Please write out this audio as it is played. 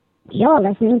You're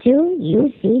listening to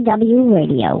UCW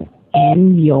Radio.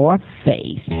 In your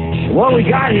face. What we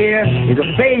got here is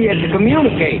a failure to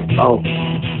communicate. Oh,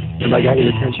 have I got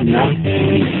your attention now?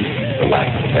 Relax,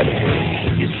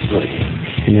 Edward. You sleep.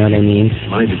 You know what I mean?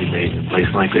 Money to be made in a place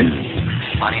like this.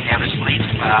 Money never sleeps,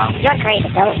 pal. You're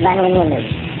crazy. Don't run when you lose.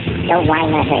 Don't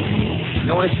whine my head. You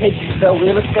know what it takes to sell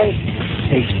real estate?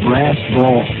 It takes brass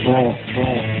balls.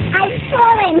 I've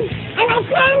fallen, and I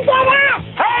can't get up.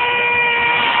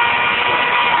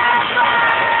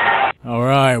 All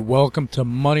right, welcome to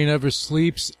Money Never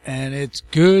Sleeps, and it's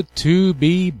good to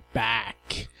be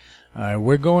back.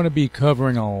 We're going to be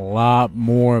covering a lot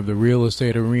more of the real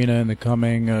estate arena in the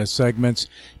coming segments,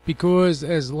 because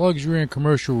as luxury and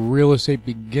commercial real estate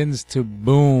begins to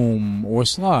boom or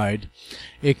slide,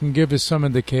 it can give us some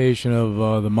indication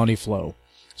of the money flow.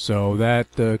 So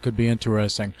that could be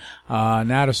interesting.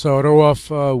 Now to start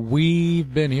off,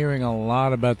 we've been hearing a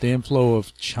lot about the inflow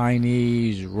of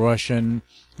Chinese, Russian,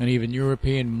 and even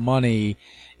European money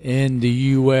in the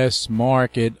U.S.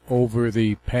 market over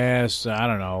the past,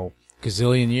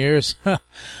 gazillion years,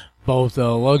 both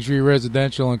luxury,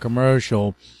 residential, and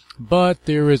commercial. But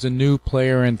there is a new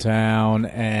player in town,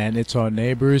 and it's our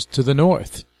neighbors to the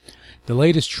north. The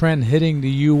latest trend hitting the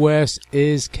U.S.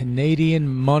 is Canadian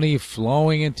money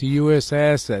flowing into U.S.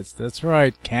 assets. That's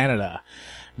right, Canada.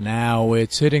 Now,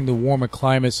 it's hitting the warmer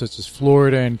climates such as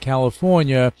Florida and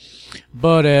California,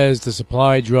 but as the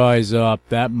supply dries up,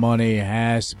 that money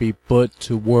has to be put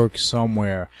to work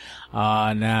somewhere.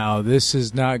 Now, this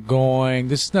is not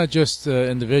just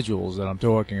individuals that I'm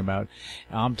talking about.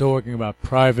 I'm talking about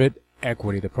private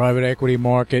equity, the private equity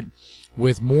market.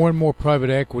 With more and more private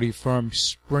equity firms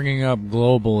springing up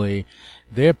globally,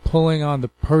 they're pulling on the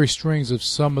purse strings of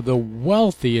some of the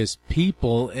wealthiest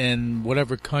people in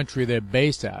whatever country they're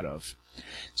based out of.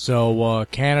 So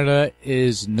Canada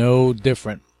is no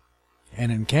different.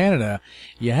 And in Canada,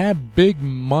 you have big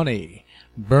money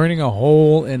burning a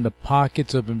hole in the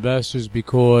pockets of investors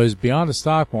because beyond the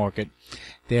stock market,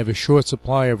 they have a short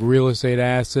supply of real estate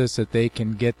assets that they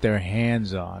can get their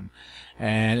hands on.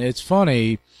 And it's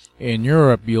funny, in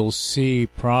Europe, you'll see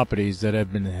properties that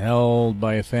have been held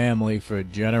by a family for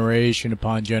generation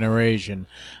upon generation.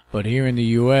 But here in the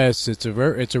U.S., it's a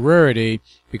rarity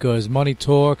because money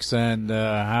talks and,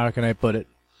 how can I put it?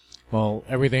 Well,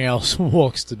 everything else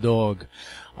walks the dog.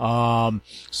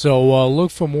 So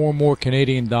look for more and more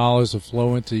Canadian dollars to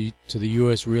flow into the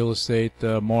U.S. real estate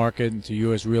market, into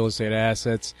U.S. real estate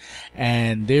assets,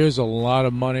 and there's a lot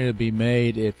of money to be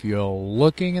made if you're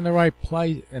looking in the right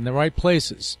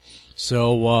places.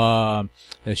 So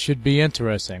that should be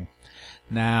interesting.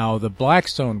 Now, the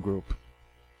Blackstone Group.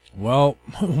 Well,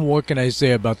 what can I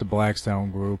say about the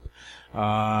Blackstone Group?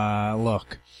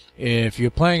 Look, if you're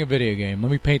playing a video game,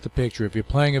 let me paint the picture. If you're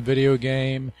playing a video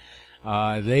game,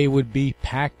 they would be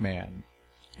Pac-Man.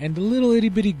 And the little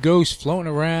itty-bitty ghosts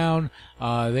floating around,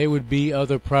 they would be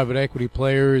other private equity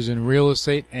players in real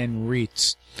estate and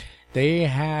REITs. They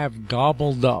have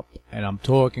gobbled up, and I'm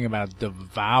talking about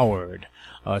devoured,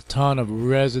 a ton of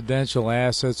residential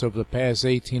assets over the past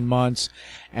 18 months,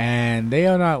 and they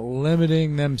are not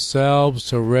limiting themselves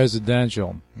to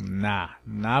residential. Nah,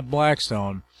 not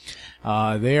Blackstone.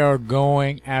 They are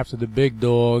going after the big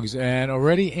dogs and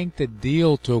already inked a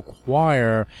deal to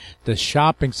acquire the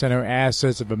shopping center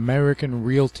assets of American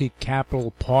Realty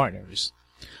Capital Partners.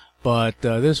 But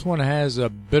this one has a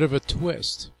bit of a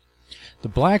twist. The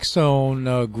Blackstone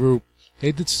group,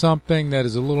 they did something that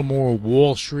is a little more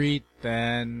Wall Street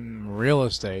than real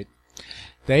estate.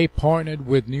 They partnered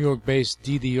with New York-based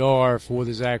DDR for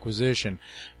this acquisition,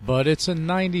 but it's a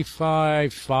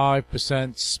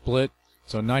 95% split.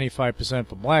 So 95%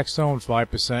 for Blackstone,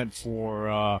 5%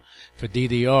 for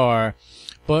DDR.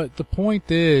 But the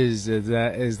point is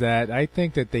that I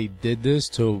think that they did this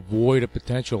to avoid a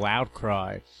potential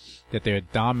outcry that they're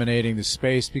dominating the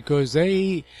space, because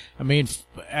out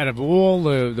of all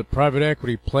the private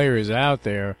equity players out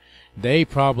there, they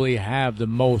probably have the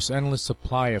most endless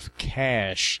supply of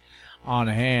cash on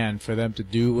hand for them to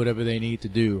do whatever they need to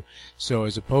do. So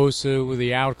as opposed to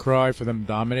the outcry for them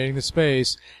dominating the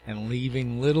space and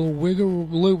leaving little wiggle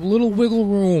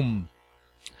room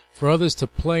for others to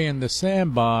play in the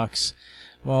sandbox,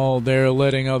 well, they're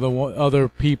letting other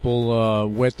people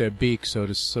wet their beak, so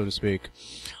to speak.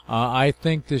 I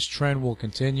think this trend will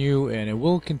continue, and it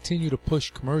will continue to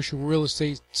push commercial real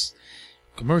estate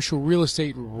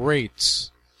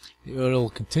rates. It'll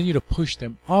continue to push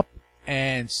them up,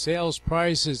 and sales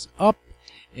prices up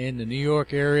in the New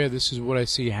York area. This is what I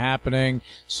see happening,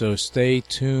 so stay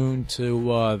tuned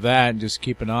to that and just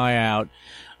keep an eye out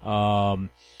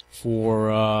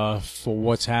for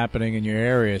what's happening in your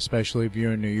area, especially if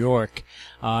you're in New York.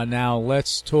 Now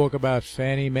let's talk about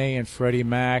Fannie Mae and Freddie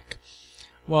Mac.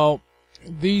 Well,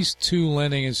 these two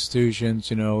lending institutions,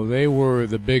 they were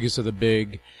the biggest of the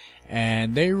big,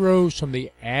 and they rose from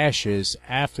the ashes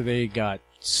after they got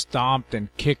stomped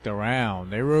and kicked around.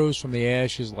 They rose from the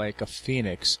ashes like a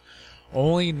phoenix,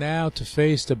 only now to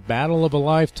face the battle of a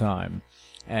lifetime,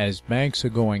 as banks are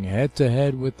going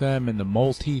head-to-head with them in the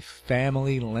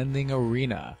multi-family lending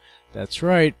arena. That's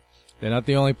right, they're not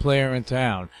the only player in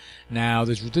town. Now,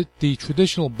 the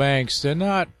traditional banks, they're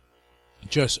not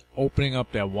just opening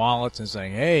up their wallets and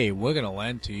saying, hey, we're going to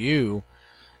lend to you.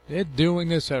 They're doing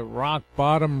this at rock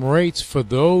bottom rates for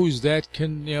those that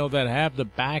can, that have the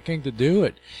backing to do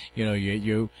it. You're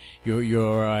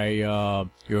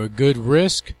a good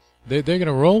risk. They're going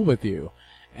to roll with you.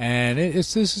 And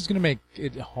this is going to make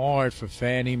it hard for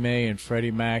Fannie Mae and Freddie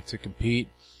Mac to compete.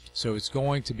 So it's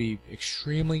going to be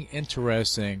extremely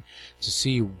interesting to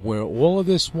see where all of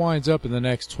this winds up in the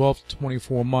next 12 to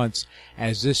 24 months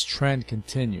as this trend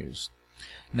continues.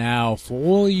 Now, for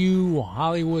all you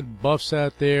Hollywood buffs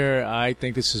out there, I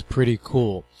think this is pretty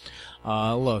cool.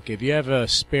 Look, if you have a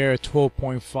spare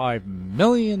 $12.5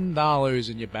 million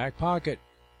in your back pocket,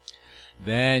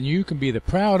 then you can be the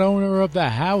proud owner of the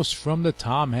house from the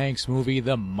Tom Hanks movie,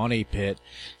 The Money Pit.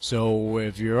 So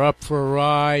if you're up for a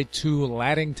ride to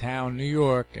Lattingtown, New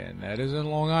York, and that is in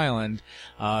Long Island,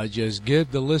 just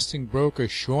give the listing broker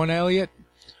Sean Elliott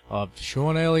of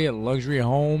Sean Elliott Luxury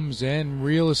Homes and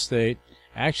Real Estate,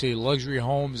 actually Luxury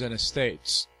Homes and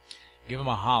Estates, give him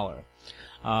a holler.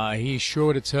 He's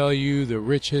sure to tell you the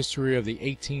rich history of the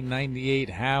 1898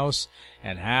 house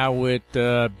and how it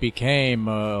became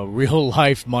a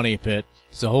real-life money pit.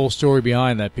 It's a whole story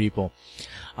behind that, people.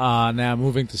 Now,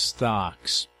 moving to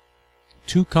stocks.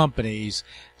 Two companies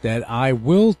that I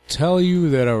will tell you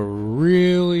that are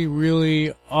really,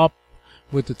 really up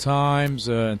with the times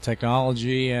and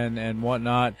technology and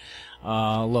whatnot.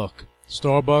 Look,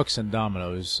 Starbucks and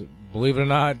Domino's. Believe it or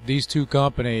not, these two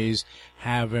companies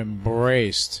have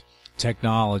embraced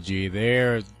technology.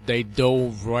 They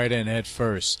dove right in head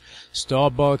first.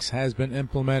 Starbucks has been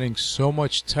implementing so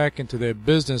much tech into their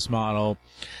business model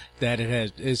that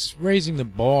it's raising the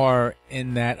bar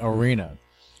in that arena.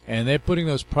 And they're putting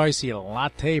those pricey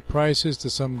latte prices to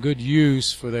some good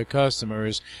use for their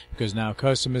customers, because now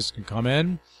customers can come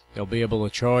in, they'll be able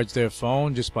to charge their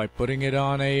phone just by putting it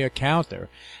on a counter.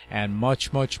 And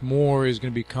much, much more is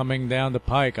going to be coming down the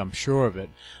pike, I'm sure of it.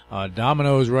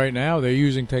 Domino's right now, they're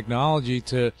using technology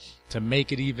to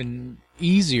make it even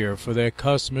easier for their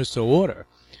customers to order.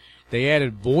 They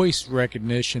added voice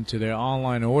recognition to their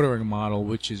online ordering model,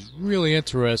 which is really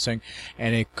interesting,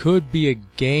 and it could be a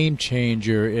game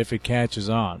changer if it catches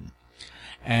on.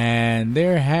 And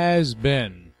there has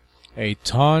been a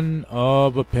ton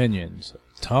of opinions,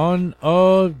 ton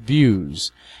of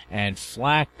views and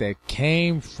flack that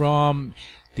came from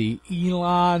the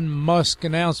Elon Musk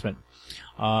announcement.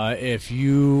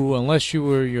 Unless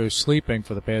you're sleeping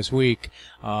for the past week,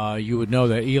 you would know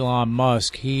that Elon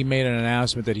Musk, he made an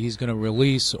announcement that he's going to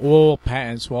release all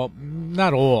patents, well,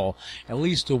 not all, at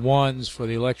least the ones for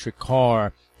the electric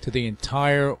car, to the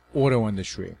entire auto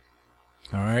industry.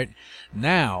 All right.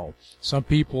 Now, some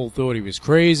people thought he was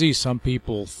crazy. Some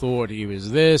people thought he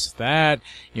was this, that.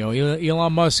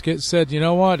 Elon Musk said, you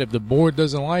know what? If the board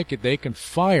doesn't like it, they can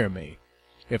fire me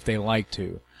if they like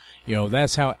to.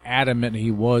 That's how adamant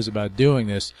he was about doing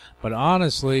this. But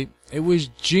honestly, it was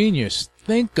genius.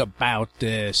 Think about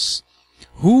this.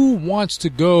 Who wants to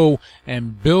go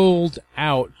and build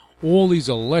out all these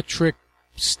electric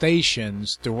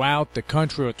stations throughout the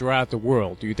country or throughout the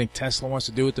world? Do you think Tesla wants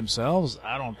to do it themselves?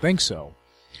 I don't think so.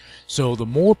 So the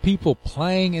more people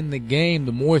playing in the game,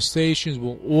 the more stations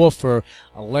will offer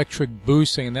electric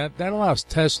boosting. And that allows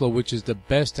Tesla, which is the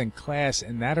best in class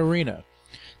in that arena,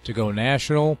 to go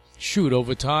national,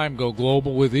 over time, go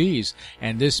global with ease.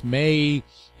 And this may,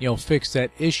 fix that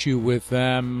issue with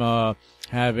them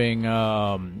having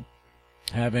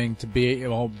to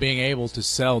be, being able to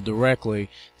sell directly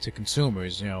to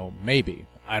consumers. Maybe.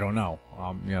 I don't know.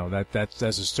 That's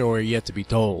a story yet to be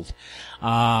told.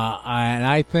 And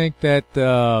I think that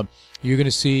you're going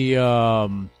to see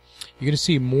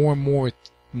more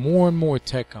and more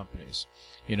tech companies.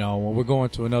 We're going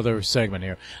to another segment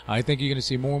here. I think you're going to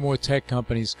see more and more tech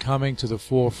companies coming to the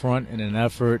forefront in an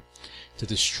effort to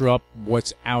disrupt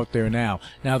what's out there now.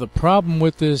 Now, the problem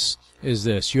with this is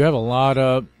this. You have a lot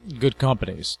of good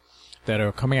companies. that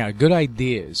are coming out, good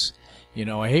ideas. You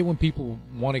know, I hate when people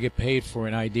want to get paid for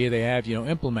an idea they have. You know,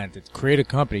 implement it, create a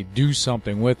company, do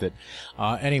something with it.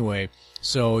 Anyway,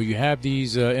 so you have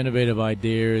these innovative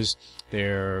ideas.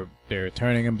 They're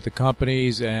turning them into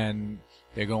companies, and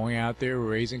they're going out there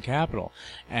raising capital.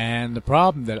 And the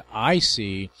problem that I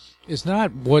see is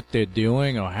not what they're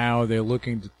doing or how they're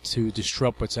looking to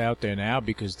disrupt what's out there now,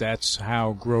 because that's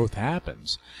how growth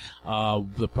happens.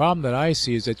 The problem that I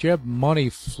see is that you have money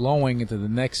flowing into the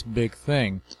next big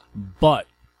thing, but,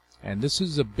 and this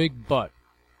is a big but,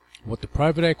 what the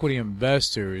private equity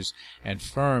investors and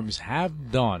firms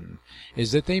have done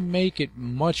is that they make it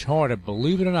much harder,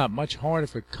 believe it or not, much harder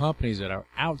for companies that are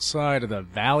outside of the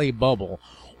Valley bubble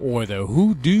or the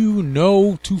who do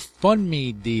know to fund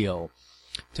me deal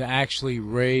to actually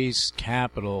raise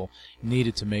capital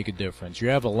needed to make a difference. You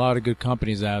have a lot of good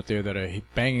companies out there that are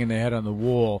banging their head on the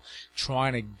wall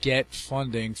trying to get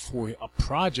funding for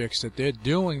projects that they're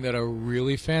doing that are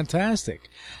really fantastic.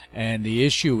 And the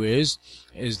issue is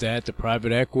that the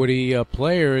private equity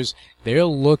players, they're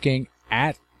looking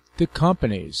at the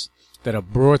companies that are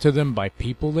brought to them by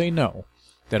people they know,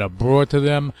 that are brought to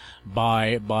them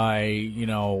by you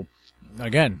know,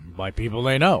 again, by people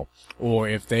they know. Or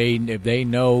if they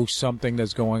know something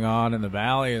that's going on in the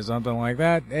valley or something like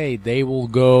that, hey, they will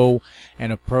go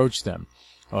and approach them.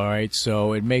 All right,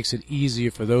 so it makes it easier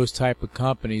for those type of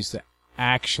companies to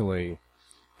actually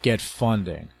get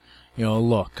funding. You know,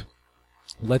 look,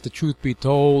 let the truth be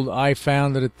told, I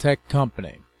founded a tech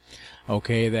company,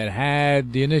 okay, that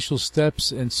had the initial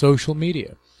steps in social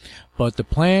media. But the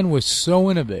plan was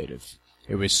so innovative,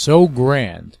 it was so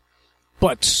grand,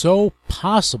 but so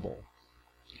possible.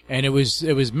 And it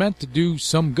was meant to do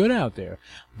some good out there.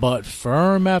 But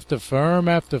firm after firm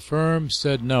after firm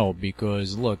said no,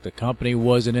 because look, the company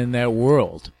wasn't in that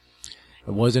world.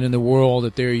 It wasn't in the world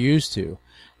that they're used to.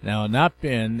 Now,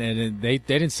 and they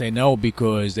didn't say no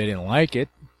because they didn't like it.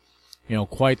 You know,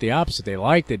 quite the opposite. They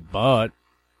liked it, but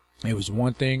it was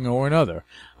one thing or another.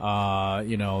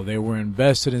 You know, they were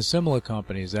invested in similar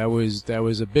companies. That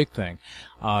was a big thing.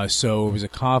 So it was a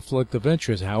conflict of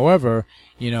interest. However,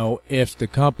 you know, if the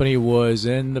company was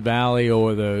in the valley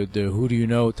or the who do you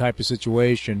know type of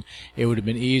situation, it would have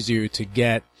been easier to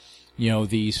get, you know,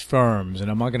 these firms, and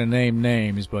I'm not going to name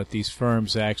names, but these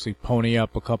firms actually pony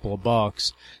up a couple of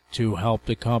bucks to help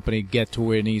the company get to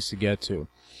where it needs to get to.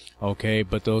 Okay,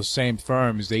 but those same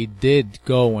firms, they did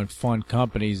go and fund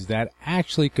companies that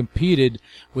actually competed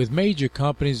with major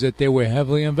companies that they were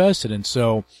heavily invested in.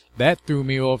 So that threw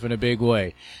me off in a big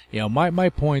way. You know, my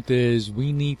point is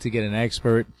we need to get an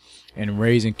expert in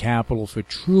raising capital for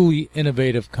truly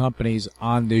innovative companies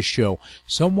on this show.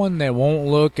 Someone that won't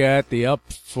look at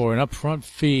for an upfront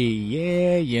fee.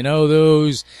 Yeah, you know,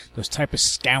 those type of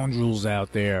scoundrels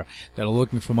out there that are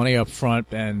looking for money up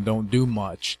front and don't do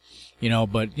much. You know,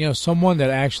 but, you know, someone that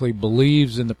actually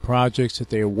believes in the projects that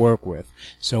they work with.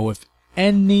 So if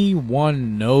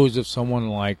anyone knows of someone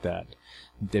like that,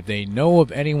 if they know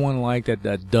of anyone like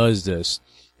that does this,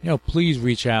 you know, please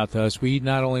reach out to us. We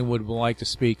not only would like to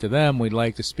speak to them, we'd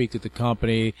like to speak to the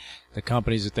companies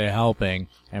that they're helping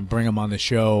and bring them on the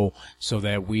show so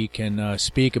that we can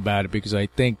speak about it, because I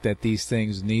think that these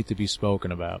things need to be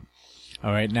spoken about.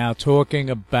 All right, now talking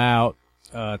about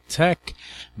tech,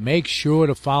 make sure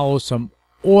to follow some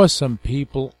awesome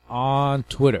people on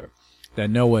Twitter that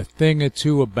know a thing or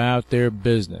two about their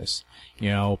business. You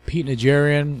know, Pete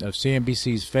Nigerian of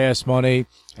CNBC's Fast Money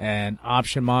and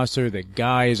Option Monster. The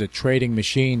guy is a trading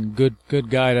machine. Good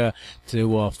guy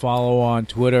to follow on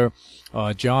Twitter.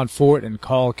 John Fort and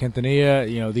Carl Quintanilla,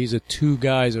 you know, these are two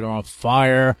guys that are on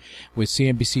fire with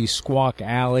CNBC Squawk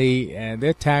Alley, and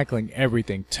they're tackling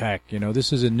everything tech. You know,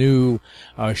 this is a new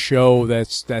show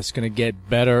that's going to get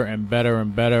better and better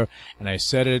and better. And I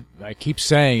said it, I keep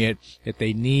saying it, that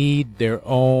they need their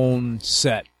own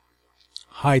set,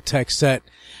 high-tech set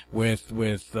with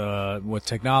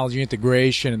technology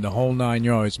integration and the whole 9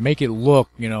 yards. Make it look,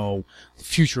 you know,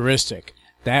 futuristic.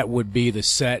 That would be the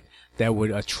set that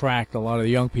would attract a lot of the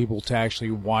young people to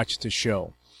actually watch the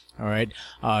show. All right.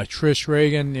 Trish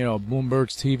Reagan, you know,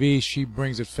 Bloomberg's TV, she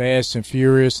brings it fast and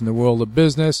furious in the world of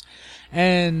business.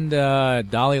 And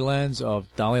Dolly Lenz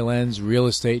of Dolly Lenz Real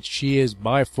Estate, she is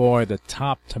by far the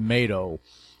top tomato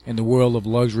in the world of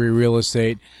luxury real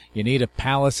estate. You need a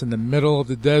palace in the middle of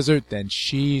the desert, then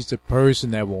she's the person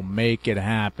that will make it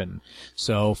happen.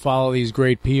 So follow these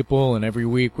great people, and every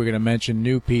week we're going to mention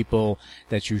new people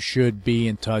that you should be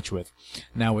in touch with.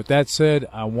 Now, with that said,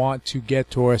 I want to get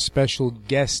to our special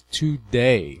guest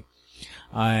today,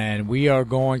 and we are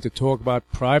going to talk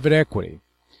about private equity.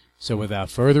 So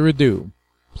without further ado,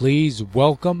 please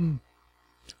welcome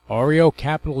REO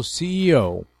Capital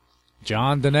CEO,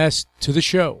 John Dinest, to the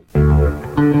show.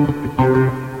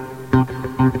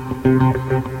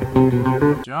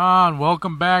 John,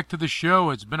 welcome back to the show.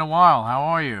 It's been a while. How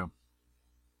are you?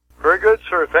 Very good,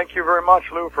 sir. Thank you very much,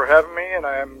 Lou, for having me, and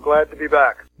I am glad to be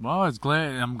back. Well,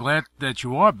 I'm glad that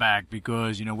you are back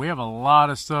because, we have a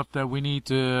lot of stuff that we need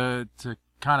to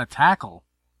kind of tackle.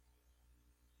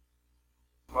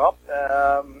 Well,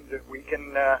 we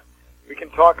can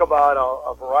talk about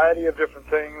a variety of different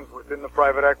things within the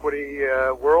private equity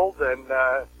world and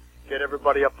get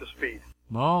everybody up to speed.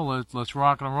 Well, let's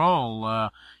rock and roll.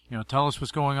 Tell us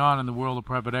what's going on in the world of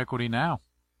private equity now.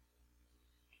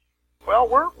 Well,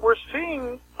 we're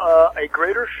seeing a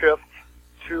greater shift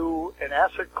to an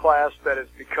asset class that is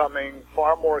becoming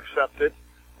far more accepted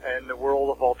in the world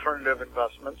of alternative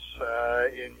investments.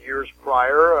 In years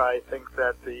prior, I think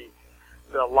that the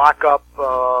lockup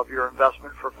of your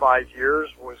investment for 5 years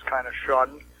was kind of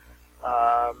shunned,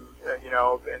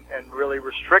 and really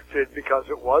restricted because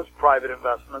it was private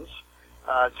investments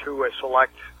to a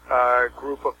select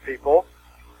group of people.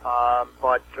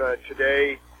 But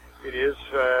today, it is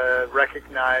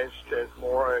recognized as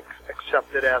more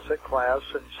accepted asset class,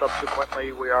 and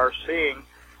subsequently we are seeing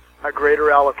a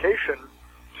greater allocation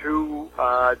to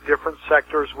different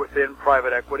sectors within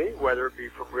private equity, whether it be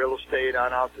from real estate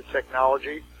on out to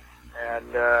technology.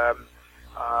 And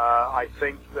I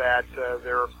think that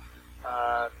there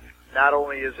not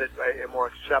only is it a more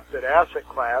accepted asset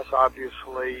class,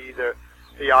 obviously the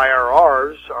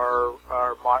IRRs are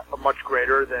much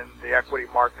greater than the equity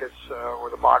markets or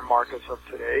the bond markets of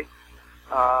today.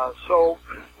 So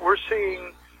we're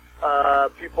seeing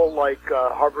people like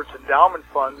Harvard's endowment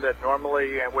fund that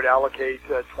normally would allocate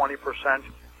 20%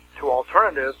 to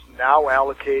alternatives, now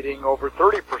allocating over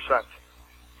 30%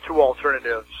 to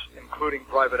alternatives, including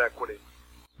private equity.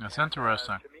 That's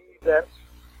interesting. To me,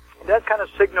 that kind of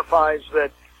signifies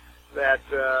that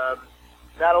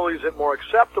not only is it more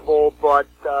acceptable, but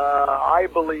I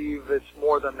believe it's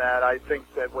more than that. I think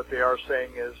that what they are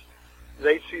saying is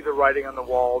they see the writing on the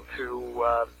wall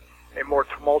to a more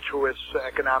tumultuous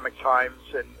economic times,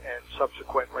 and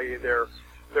subsequently they're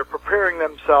preparing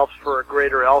themselves for a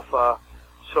greater alpha.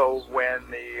 So when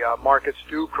the markets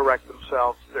do correct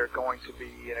themselves, they're going to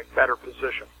be in a better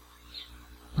position.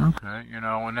 Okay,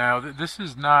 now this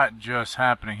is not just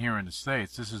happening here in the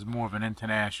States. This is more of an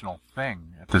international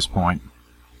thing at this point.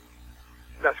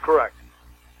 That's correct.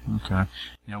 Okay.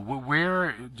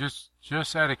 Where, just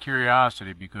out of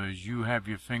curiosity, because you have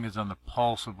your fingers on the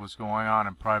pulse of what's going on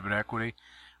in private equity,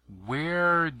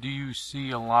 where do you see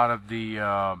a lot of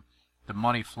the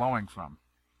money flowing from?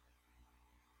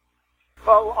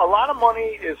 Well, a lot of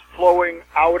money is flowing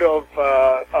out of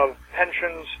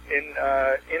pensions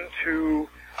into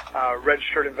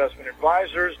registered investment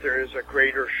advisors. There is a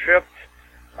greater shift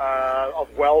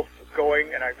of wealth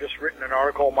going, and I've just written an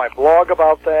article on my blog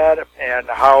about that and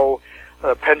how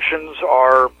pensions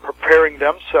are preparing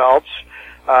themselves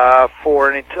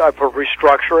for any type of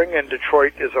restructuring, and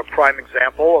Detroit is a prime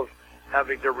example of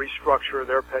having to restructure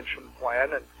their pension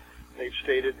plan, and they've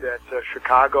stated that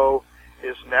Chicago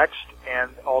is next,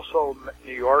 and also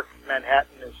New York,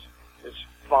 Manhattan is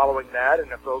following that,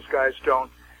 and if those guys don't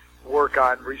work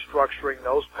on restructuring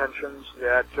those pensions,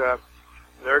 that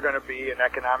they're going to be in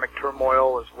economic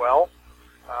turmoil as well.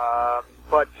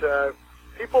 But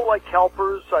people like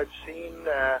CalPERS, I've seen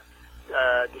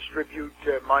distribute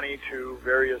money to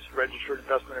various registered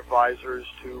investment advisors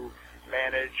to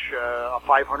manage a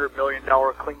 $500 million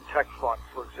clean tech fund,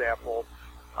 for example,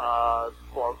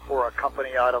 for a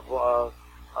company out of La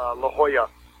Jolla.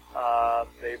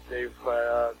 They've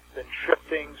been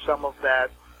shifting some of that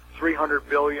 $300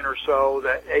 billion or so,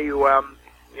 that AUM,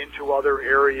 into other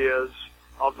areas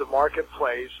of the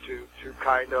marketplace to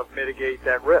kind of mitigate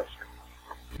that risk.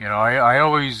 I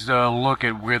always look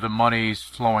at where the money's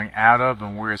flowing out of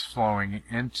and where it's flowing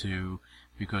into,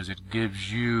 because it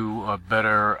gives you a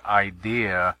better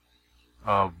idea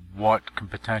of what can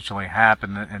potentially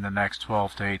happen in the next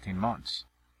 12 to 18 months.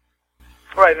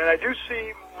 Right, and I do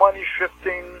see money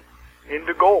shifting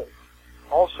into gold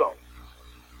also.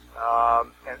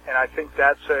 And I think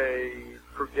that's a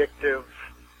predictive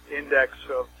index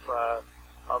of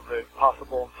the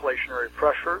possible inflationary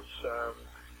pressures.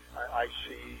 I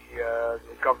see the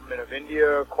government of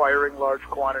India acquiring large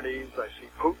quantities. I see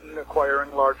Putin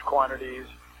acquiring large quantities.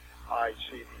 I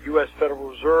see the U.S. Federal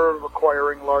Reserve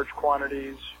acquiring large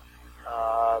quantities.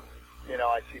 I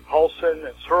see Paulson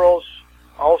and Soros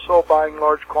also buying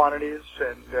large quantities,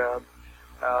 and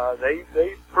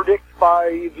they predict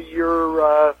by the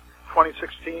year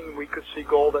 2016 we could see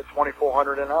gold at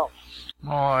 $2,400 an ounce.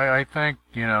 Well, I think,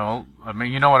 I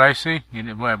mean, you know what I see?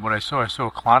 What I saw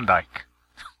Klondike.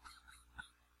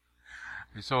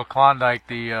 I saw Klondike,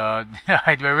 I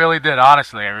really did,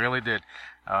 honestly, I really did.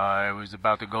 It was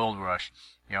about the gold rush.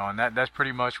 And that's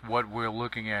pretty much what we're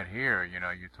looking at here.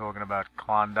 You're talking about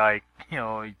Klondike,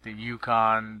 the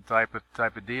Yukon type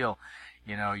of deal.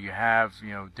 You have,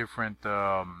 different,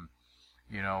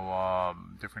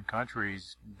 different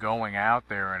countries going out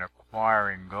there and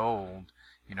acquiring gold.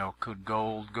 Could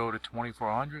gold go to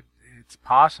 2,400? It's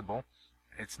possible.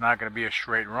 It's not going to be a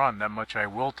straight run. That much I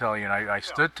will tell you, and I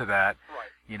stood to that.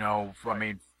 Right. I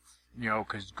mean,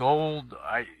 because gold,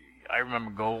 I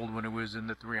remember gold when it was in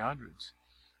the 300s,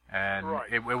 and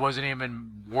Right. it wasn't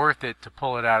even worth it to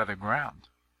pull it out of the ground.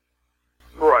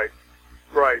 Right.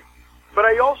 But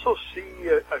I also see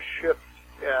a shift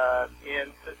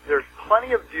there's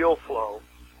plenty of deal flow,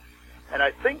 and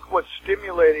I think what's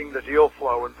stimulating the deal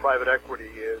flow in private equity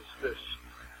is this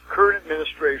current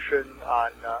administration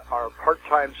on our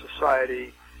part-time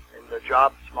society in the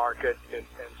jobs market, and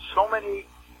so many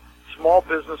small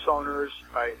business owners,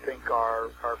 I think, are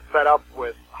fed up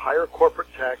with higher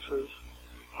corporate taxes,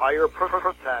 higher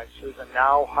personal taxes, and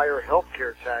now higher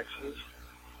healthcare taxes,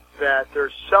 that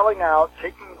they're selling out,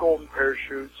 taking golden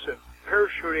parachutes and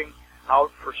parachuting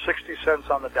out for 60 cents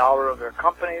on the dollar of their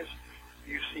companies.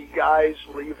 You see guys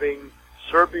leaving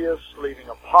Servius, leaving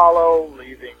Apollo,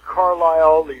 leaving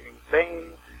Carlyle, leaving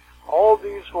Bain, all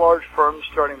these large firms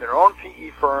starting their own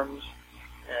PE firms.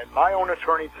 And my own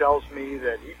attorney tells me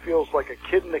that he feels like a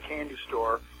kid in the candy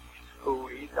store who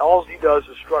all he does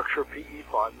is structure PE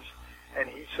funds. And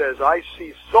he says, I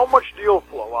see so much deal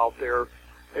flow out there.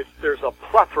 There's a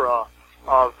plethora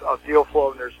of deal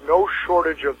flow, and there's no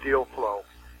shortage of deal flow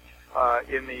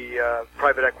in the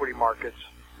private equity markets.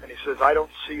 And he says, I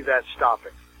don't see that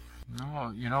stopping.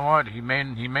 No, you know what? He may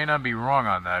not be wrong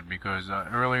on that, because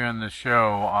earlier in the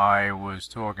show I was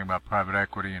talking about private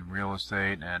equity and real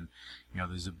estate, and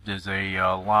there's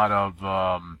a lot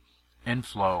of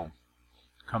inflow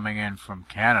coming in from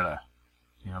Canada.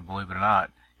 Believe it or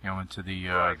not, into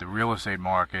the real estate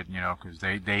market. Because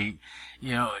they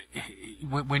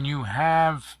when you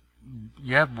have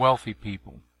wealthy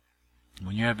people,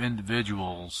 when you have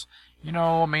individuals.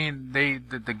 I mean,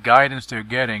 the guidance they're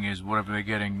getting is whatever they're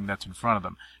getting that's in front of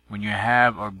them. When you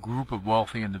have a group of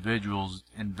wealthy individuals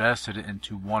invested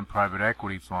into one private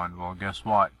equity fund, well, guess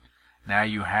what? Now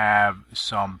you have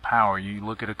some power. You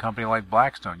look at a company like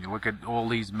Blackstone. You look at all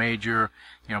these major,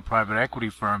 private equity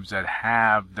firms that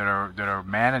are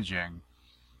managing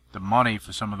the money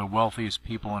for some of the wealthiest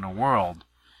people in the world.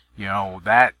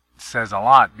 That says a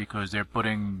lot, because they're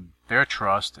putting their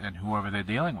trust in whoever they're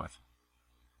dealing with.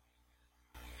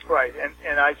 Right,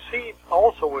 and I see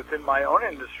also within my own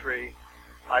industry,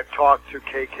 I've talked to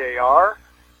KKR,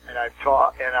 and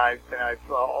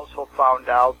I've also found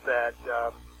out that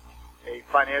a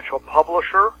financial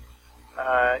publisher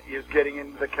is getting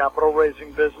into the capital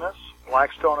raising business.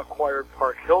 Blackstone acquired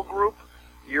Park Hill Group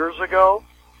years ago,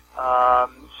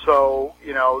 so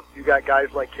you got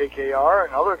guys like KKR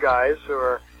and other guys who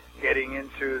are getting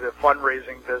into the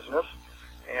fundraising business.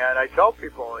 And I tell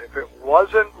people, if it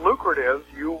wasn't lucrative,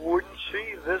 you wouldn't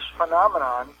see this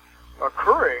phenomenon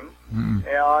occurring. Mm-hmm.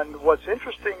 And what's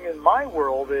interesting in my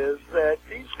world is that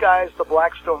these guys, the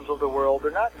Blackstones of the world,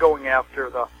 are not going after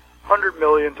the $100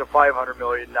 million to $500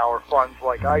 million funds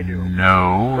like I do.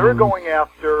 No. They're going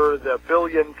after the $1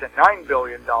 billion to $9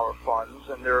 billion funds,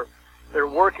 and they're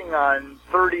working on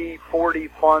 30, 40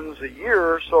 funds a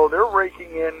year, so they're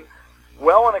raking in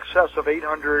well in excess of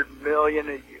 $800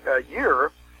 million a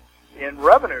year in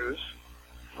revenues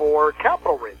for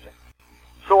capital raising.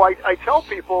 So I tell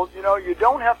people, you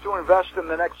don't have to invest in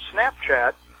the next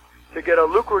Snapchat to get a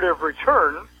lucrative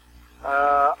return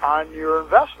on your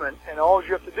investment, and all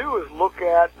you have to do is look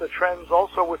at the trends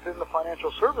also within the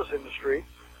financial service industry,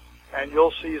 and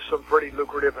you'll see some pretty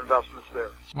lucrative investments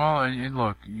there. Well, and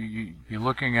look, you're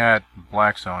looking at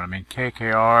Blackstone. I mean,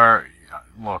 KKR,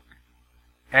 look,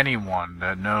 anyone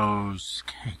that knows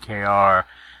KKR,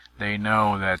 they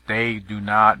know that they do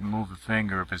not move a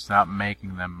finger if it's not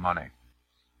making them money.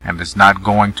 And it's not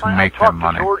going to make them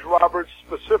money. I talked to George Roberts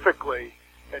specifically,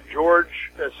 and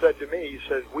George said to me, he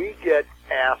says, we get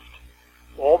asked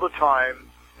all the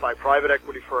time by private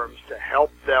equity firms to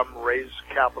help them raise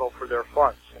capital for their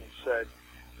funds. And he said,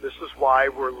 this is why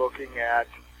we're looking at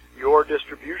your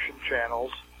distribution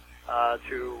channels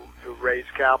to raise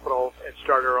capital and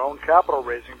start our own capital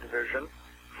raising division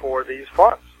for these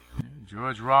funds.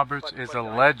 George Roberts is a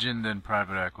legend in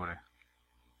private equity.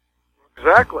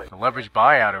 Exactly. The leveraged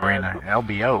buyout arena,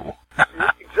 LBO.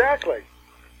 Exactly.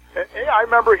 And I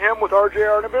remember him with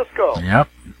RJR Nabisco.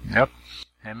 Yep.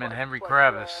 Him and Henry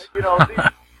Kravis.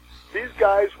 These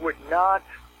guys would not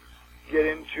get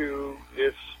into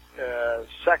this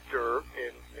sector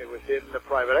within the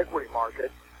private equity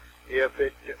market if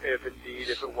it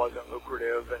wasn't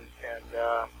lucrative, and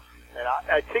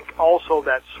I think also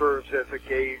that serves as a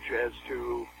gauge as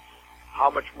to how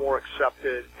much more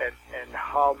accepted and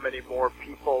how many more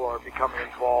people are becoming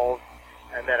involved,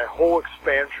 and that a whole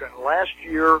expansion. Last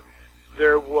year,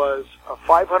 there was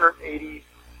 580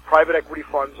 private equity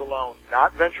funds alone,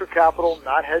 not venture capital,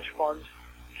 not hedge funds,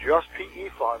 just PE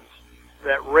funds,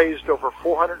 that raised over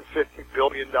 $450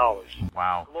 billion.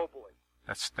 Wow. Globally.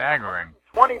 That's staggering.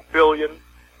 $120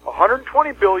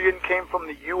 billion came from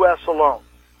the U.S. alone.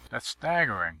 That's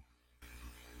staggering.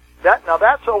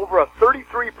 That's over a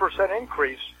 33%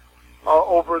 increase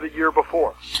over the year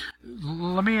before.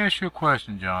 Let me ask you a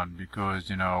question, John,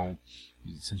 because,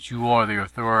 since you are the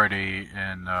authority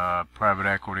in private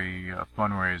equity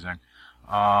fundraising,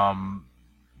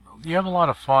 you have a lot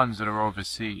of funds that are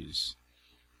overseas.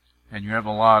 And you have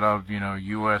a lot of,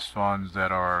 U.S. funds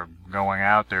that are going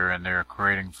out there and they're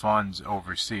creating funds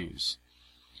overseas.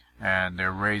 And they're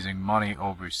raising money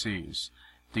overseas.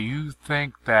 Do you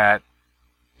think that,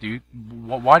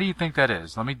 why do you think that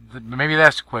is? Maybe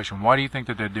that's the question. Why do you think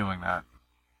that they're doing that?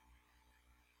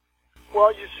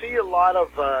 Well, you see a lot of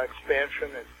expansion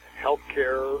in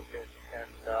healthcare and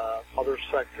other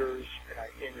sectors.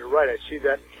 And you're right, I see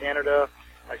that in Canada.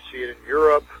 I see it in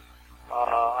Europe.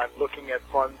 I'm looking at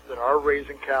funds that are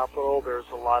raising capital. There's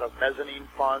a lot of mezzanine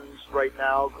funds right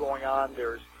now going on.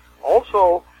 There's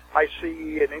also, I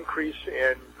see an increase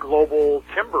in global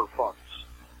timber funds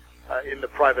in the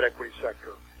private equity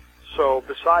sector. So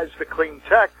besides the clean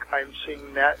tech, I'm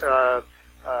seeing that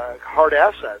hard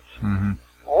assets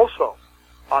also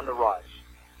on the rise.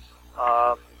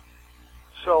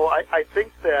 So I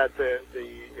think that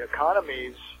the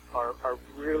economies are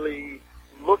really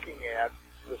looking at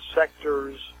the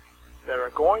sectors that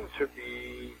are going to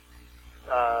be,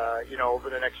 over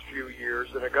the next few years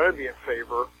that are going to be in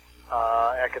favor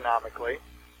economically,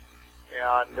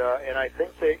 and I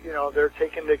think they're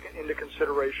taking into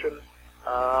consideration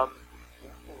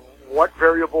what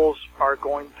variables are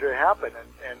going to happen.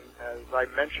 And as I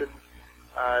mentioned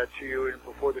to you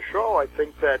before the show, I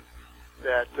think that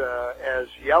as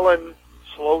Yellen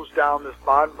slows down this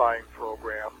bond buying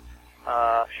program.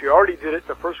 She already did it in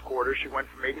the first quarter. She went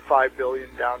from $85 billion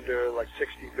down to like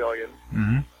 $60 billion.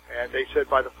 And they said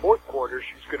by the fourth quarter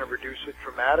she's going to reduce it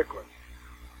dramatically.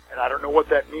 And I don't know what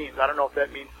that means. I don't know if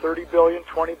that means $30 billion,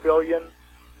 $20 billion,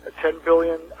 $10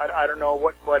 billion. I don't know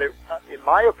what, but in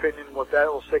my opinion, what that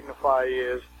will signify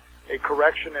is a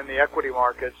correction in the equity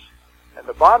markets and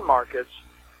the bond markets.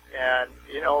 And,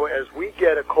 as we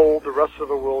get a cold, the rest of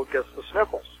the world gets the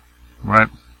sniffles. Right.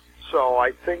 So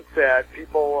I think that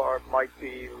people might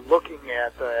be looking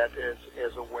at that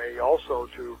as a way also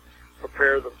to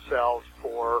prepare themselves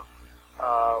for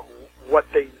what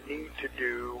they need to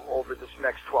do over this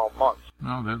next 12 months.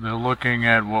 No, they're looking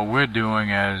at what we're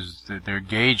doing as they're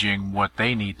gauging what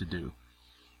they need to do.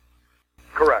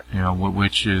 Correct.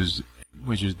 Which is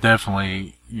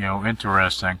definitely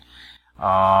interesting.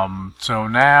 So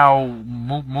now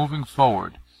moving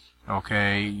forward.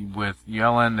 Okay, with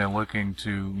Yellen, they're looking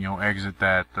to exit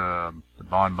that the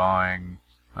bond buying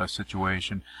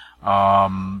situation.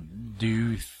 Do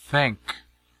you think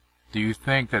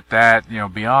that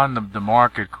beyond the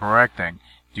market correcting,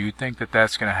 do you think that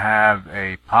that's going to have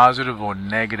a positive or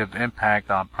negative impact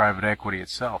on private equity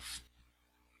itself?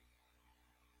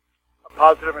 A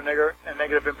positive and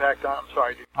negative impact on? I'm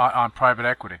sorry. On private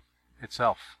equity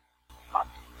itself.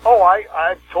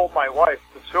 I've told my wife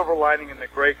the silver lining in the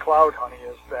gray cloud, honey,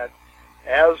 is that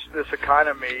as this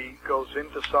economy goes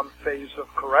into some phase of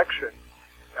correction,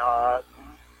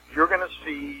 you're going to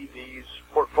see these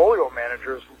portfolio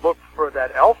managers look for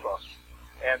that alpha,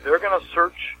 and they're going to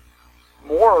search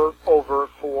more over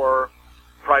for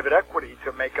private equity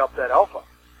to make up that alpha.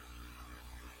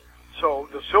 So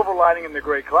the silver lining in the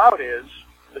gray cloud is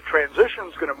the transition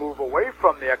is going to move away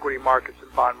from the equity markets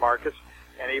and bond markets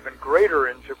and even greater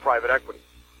into private equity.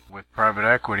 With private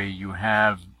equity, you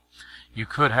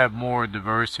could have more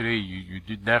diversity. You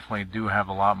definitely do have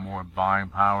a lot more buying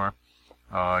power.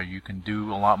 You can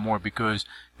do a lot more because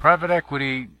private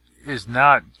equity is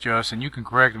not just, and you can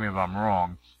correct me if I'm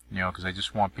wrong, because I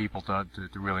just want people to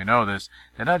really know this.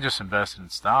 They're not just invested in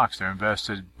stocks. They're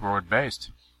invested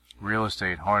broad-based. Real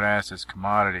estate, hard assets,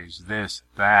 commodities, this,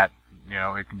 that.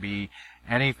 It can be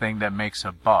anything that makes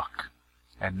a buck.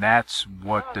 And that's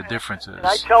what the difference is. And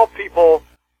I tell people,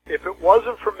 If it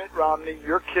wasn't for Mitt Romney,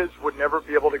 your kids would never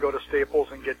be able to go to Staples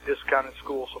and get discounted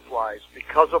school supplies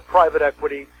because of private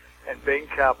equity and Bain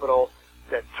Capital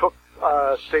that took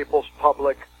Staples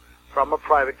public from a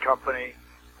private company.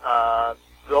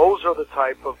 Those are the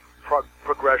type of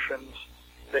progressions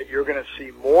that you're going to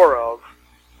see more of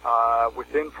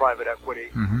within private equity.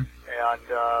 Mm-hmm.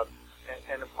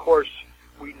 And of course,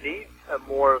 we need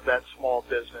more of that small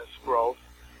business growth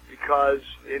because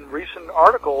in recent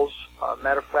articles,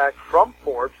 matter of fact, from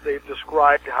Forbes, they've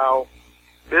described how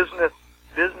business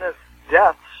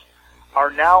deaths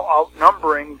are now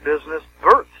outnumbering business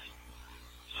births.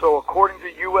 So according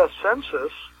to U.S.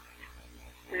 Census,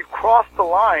 we've crossed the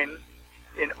line.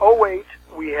 In 2008,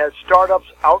 we had startups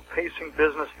outpacing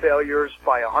business failures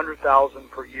by 100,000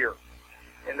 per year.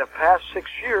 In the past 6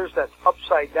 years, that's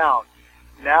upside down.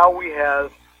 Now we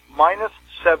have minus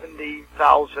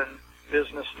 70,000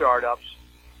 business startups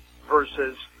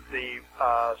versus the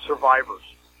survivors.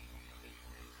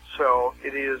 So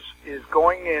it is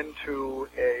going into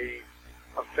a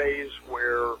phase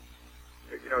where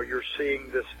you're seeing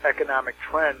this economic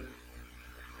trend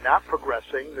not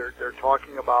progressing. They're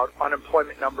talking about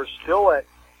unemployment numbers still at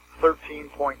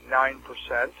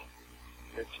 13.9%.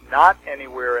 It's not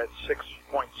anywhere at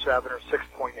 6.7 or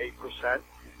 6.8%.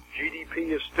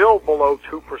 GDP is still below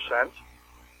 2%.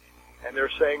 And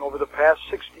they're saying over the past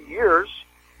 60 years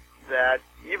that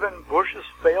even Bush's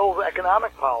failed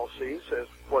economic policies, as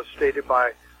was stated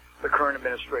by the current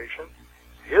administration,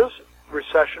 his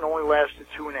recession only lasted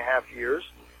 2.5 years.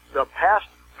 The past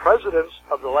presidents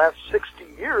of the last 60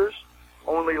 years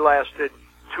only lasted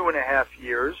 2.5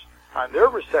 years on their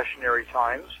recessionary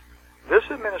times. This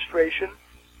administration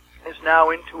is now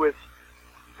into its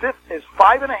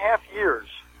 5.5 years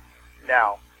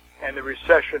now, and the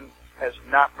recession has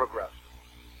not progressed.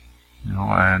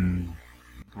 And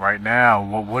right now,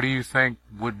 what do you think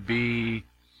would be,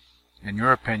 in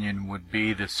your opinion, would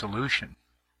be the solution?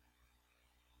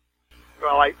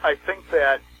 Well, I think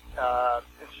that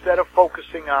instead of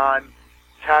focusing on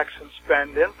tax and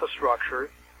spend infrastructure,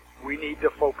 we need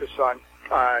to focus on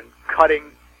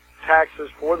cutting taxes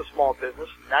for the small business.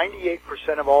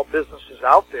 98% of all businesses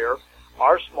out there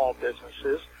are small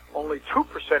businesses. Only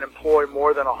 2% employ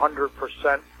more than 100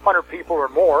 people or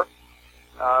more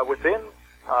within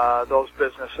those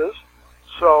businesses.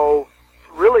 So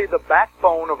really the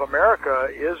backbone of America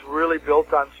is really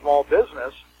built on small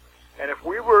business. And if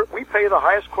we pay the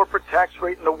highest corporate tax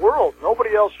rate in the world.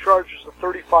 Nobody else charges a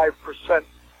 35%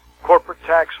 corporate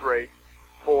tax rate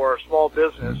for small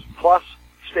business, plus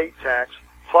state tax,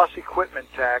 plus equipment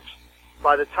tax.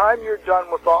 By the time you're done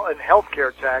with all and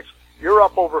healthcare tax, you're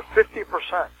up over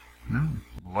 50%.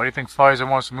 Why do you think Pfizer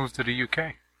wants to move to the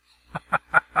UK?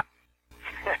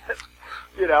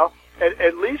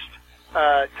 At least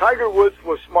Tiger Woods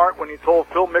was smart when he told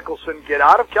Phil Mickelson, get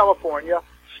out of California,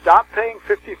 stop paying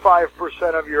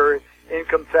 55% of your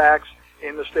income tax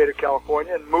in the state of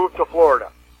California, and move to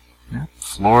Florida. Yeah,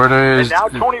 Florida is...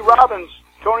 And now Tony Robbins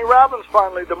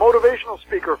finally, the motivational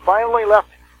speaker, finally left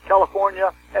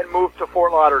California and moved to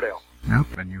Fort Lauderdale.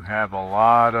 Yep, and you have a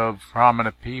lot of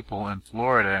prominent people in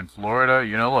Florida. And Florida,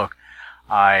 look,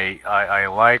 I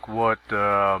like what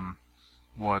the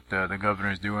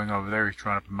governor is doing over there. He's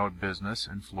trying to promote business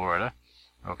in Florida.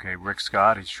 Okay, Rick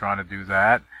Scott, he's trying to do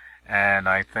that. And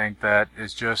I think that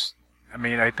is just,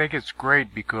 I think it's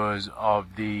great because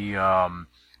of the,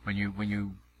 when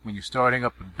you're starting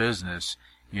up a business,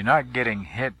 you're not getting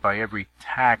hit by every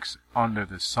tax under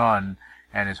the sun,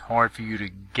 and it's hard for you to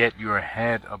get your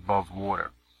head above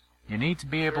water. You need to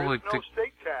be able to... There is no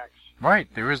state tax.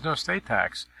 Right, there is no state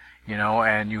tax,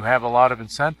 and you have a lot of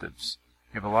incentives.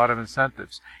 The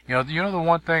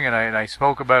one thing, and I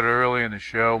spoke about it earlier in the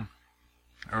show,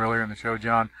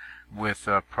 John, with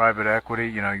private equity.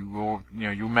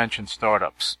 You mentioned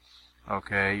startups.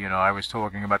 Okay, I was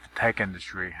talking about the tech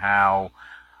industry, how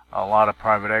a lot of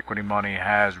private equity money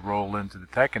has rolled into the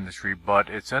tech industry, but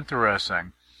it's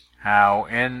interesting how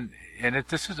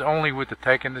this is only with the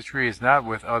tech industry, it's not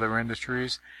with other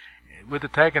industries. With the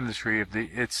tech industry,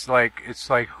 it's like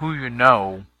who you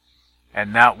know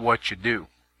and not what you do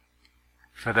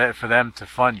for them to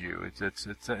fund you. It's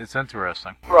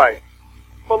interesting. Right.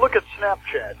 Well, look at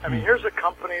Snapchat. Here's a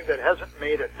company that hasn't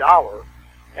made $1,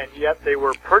 and yet they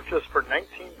were purchased for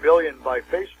 $19 billion by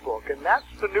Facebook, and that's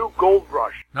the new gold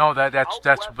rush. No, that's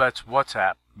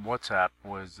WhatsApp. WhatsApp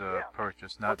was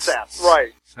purchased, not WhatsApp.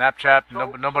 Right. Snapchat.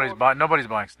 Nobody's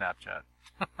buying Snapchat.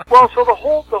 Well, so the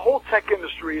whole tech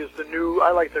industry is the new.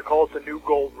 I like to call it the new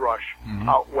gold rush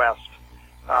out west.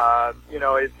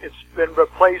 It's been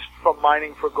replaced from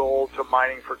mining for gold to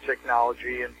mining for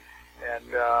technology, and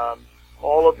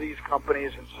all of these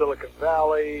companies in Silicon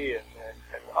Valley and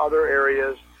other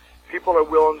areas, people are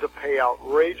willing to pay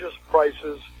outrageous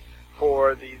prices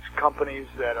for these companies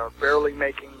that are barely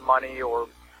making money or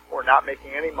not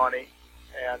making any money,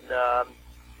 and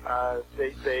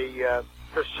they're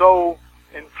so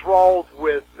enthralled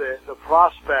with the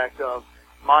prospect of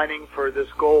mining for this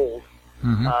gold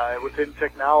within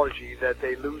technology that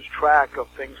they lose track of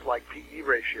things like PE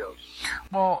ratios.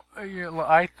 Well,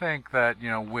 I think that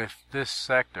with this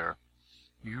sector,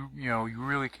 you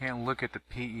really can't look at the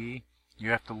PE. You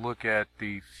have to look at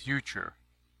the future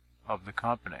of the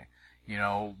company.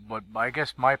 But I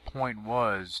guess my point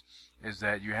is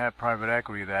that you have private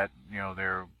equity that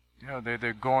they're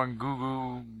going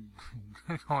going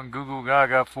goo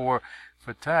gaga for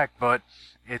tech, but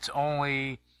it's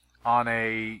only on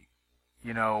a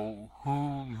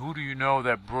who do you know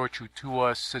that brought you to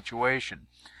us situation.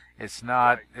 It's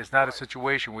not a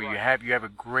situation where you have a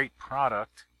great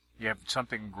product, you have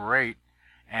something great,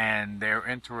 and they're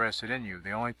interested in you.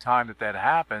 The only time that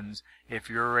happens if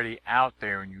you're already out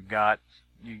there and you got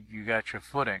your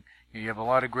footing. You have a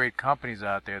lot of great companies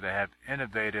out there that have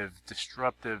innovative,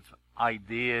 disruptive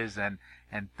ideas and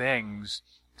things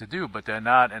to do, but they're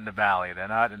not in the valley. They're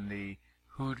not in the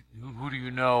who do you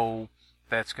know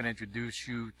that's going to introduce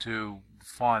you to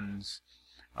funds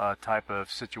type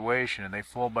of situation, and they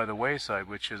fall by the wayside,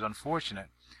 which is unfortunate.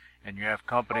 And you have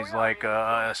companies like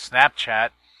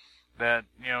Snapchat that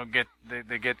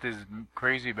they get this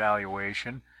crazy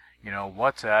valuation.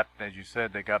 WhatsApp, as you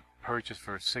said, they got purchased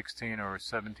for $16 or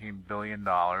 $17 billion.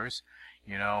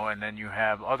 And then you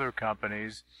have other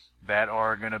companies that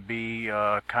are going to be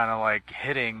kind of like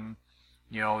hitting,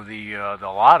 the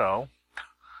lotto,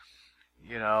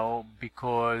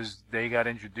 because they got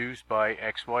introduced by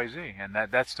XYZ, and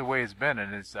that's the way it's been.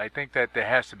 And I think that there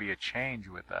has to be a change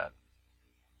with that.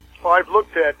 Well, I've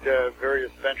looked at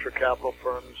various venture capital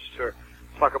firms to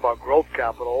talk about growth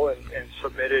capital and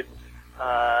submitted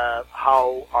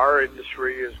how our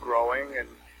industry is growing and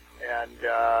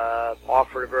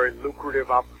offered a very lucrative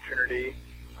opportunity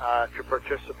to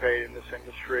participate in this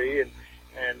industry. And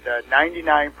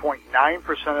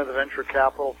 99.9% of the venture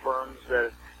capital firms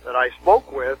that I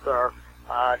spoke with are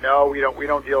no, we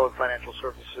don't deal with financial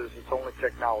services. It's only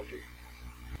technology.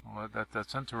 Well,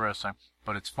 that's interesting,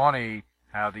 but it's funny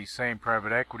how these same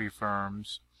private equity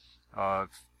firms,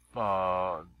 funds,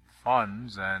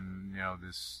 and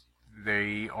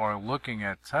they are looking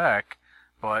at tech,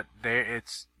 but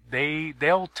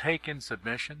they'll take in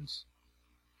submissions,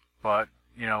 but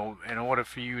in order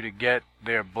for you to get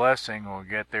their blessing or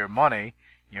get their money,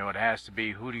 it has to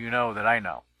be who do you know that I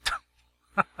know.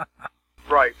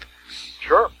 Right.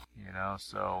 Sure.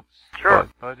 So. Sure.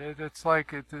 But it's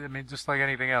like just like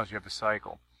anything else, you have a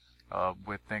cycle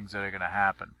with things that are going to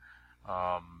happen.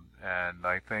 And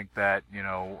I think that,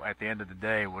 at the end of the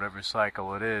day, whatever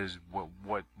cycle it is,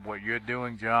 what you're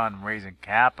doing, John, raising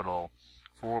capital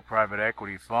for private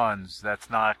equity funds, that's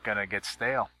not going to get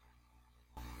stale.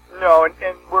 No,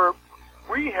 and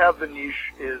we have the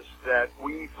niche is that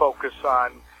we focus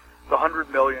on the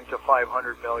 100 million to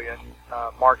 500 million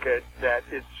market that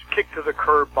is kicked to the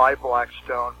curb by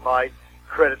Blackstone, by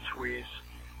Credit Suisse,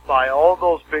 by all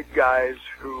those big guys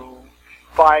who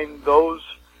find those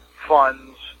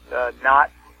funds not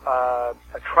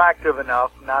attractive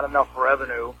enough, not enough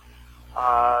revenue,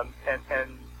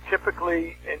 and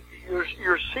typically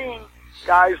you're seeing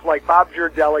guys like Bob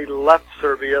Girardelli left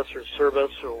Servius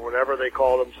or whatever they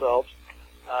call themselves,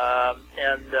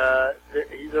 and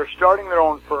they're starting their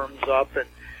own firms up, and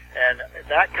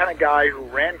that kind of guy who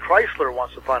ran Chrysler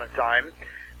once upon a time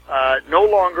no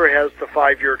longer has the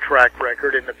 5-year track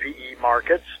record in the PE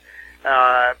markets.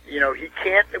 He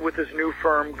can't, with his new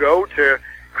firm, go to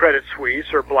Credit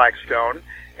Suisse or Blackstone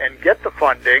and get the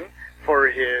funding for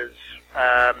his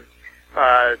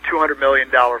 $200 million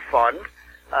fund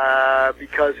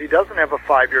because he doesn't have a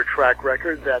 5-year track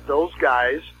record that those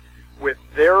guys with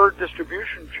their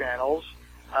distribution channels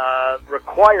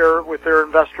require with their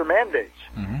investor mandates.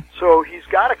 Mm-hmm. So he's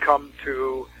got to come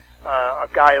to a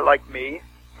guy like me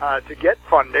to get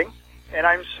funding. And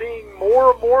I'm seeing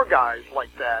more and more guys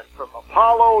like that, from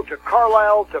Apollo to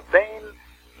Carlyle to Bain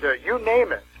to you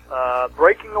name it,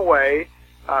 breaking away,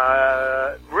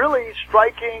 really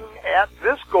striking at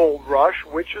this gold rush,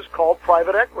 which is called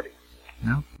private equity.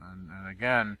 Yeah, and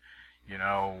again,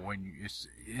 when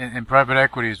in private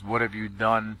equities, what have you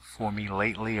done for me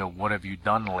lately, or what have you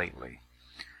done lately?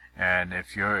 And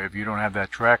if you don't have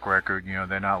that track record,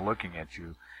 they're not looking at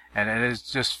you. And it is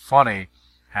just funny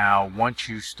how once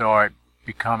you start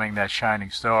becoming that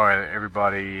shining star,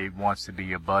 everybody wants to be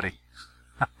your buddy.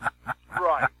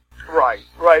 Right.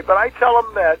 Right. But I tell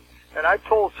them that, and I've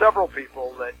told several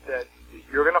people that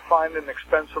you're going to find an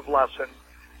expensive lesson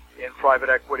in private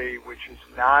equity, which is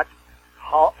not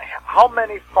how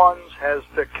many funds has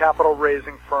the capital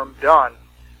raising firm done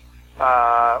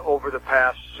over the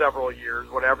past several years,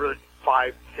 whatever,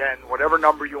 5, 10, whatever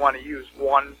number you want to use,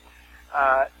 one.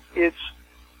 It's,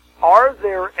 are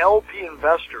their LP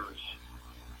investors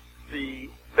the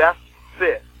best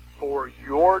fit for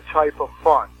your type of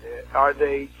fund? Are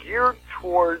they geared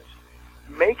towards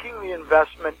making the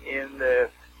investment in the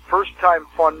first-time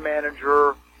fund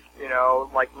manager? You know,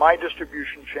 like my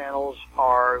distribution channels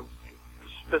are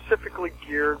specifically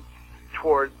geared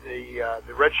toward the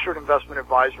registered investment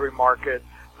advisory market,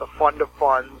 the fund of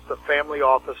funds, the family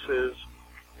offices,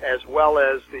 as well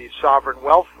as the sovereign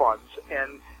wealth funds.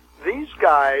 And these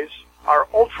guys are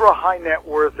ultra high net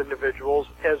worth individuals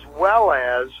as well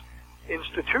as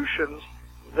institutions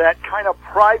that kind of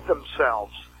pride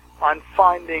themselves on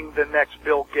finding the next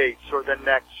Bill Gates or the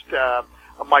next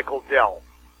Michael Dell.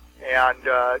 And,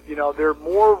 they're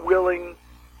more willing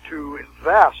to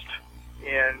invest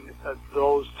in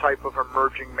those type of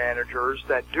emerging managers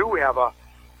that do have a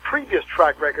previous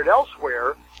track record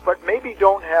elsewhere, but maybe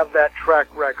don't have that track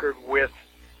record with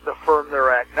the firm they're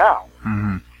at now.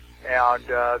 Mm-hmm. And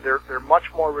they're much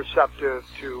more receptive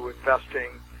to investing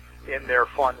in their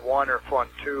Fund 1 or Fund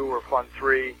 2 or Fund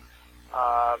 3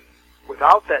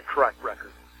 without that track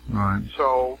record. Right.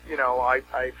 So,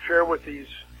 I share with these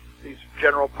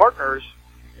general partners,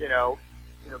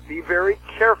 be very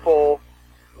careful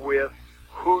with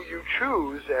who you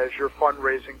choose as your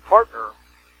fundraising partner,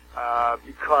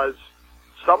 because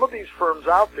some of these firms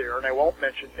out there, and I won't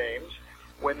mention names,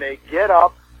 when they get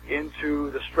up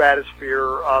into the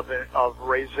stratosphere of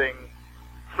raising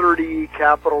 30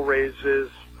 capital raises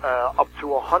up to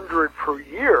 100 per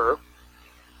year,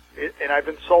 and I've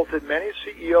insulted many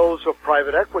CEOs of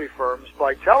private equity firms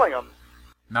by telling them,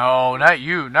 no, not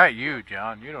you,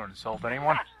 John. You don't insult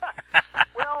anyone.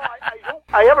 Well,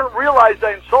 I haven't realized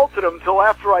I insulted them until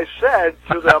after I said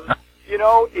to them,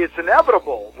 it's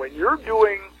inevitable when you're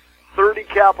doing 30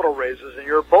 capital raises and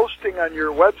you're boasting on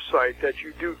your website that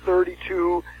you do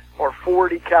 32 or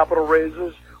 40 capital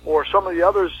raises, or some of the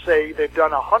others say they've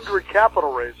done 100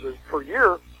 capital raises per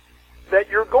year, that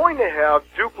you're going to have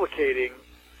duplicating,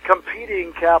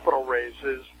 competing capital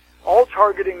raises, all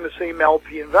targeting the same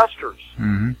LP investors.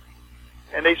 Mm-hmm.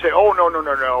 And they say, oh, no,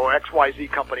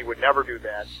 XYZ company would never do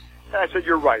that. And I said,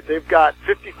 you're right. They've got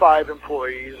 55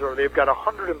 employees or they've got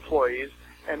 100 employees,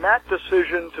 and that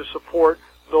decision to support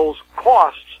those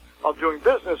costs of doing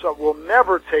business will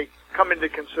never come into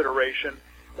consideration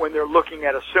when they're looking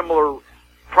at a similar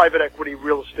private equity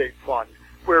real estate fund,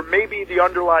 where maybe the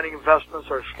underlying investments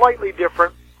are slightly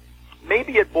different.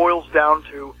 Maybe it boils down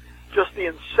to just the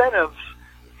incentives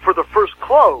for the first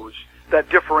close that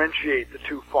differentiate the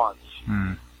two funds.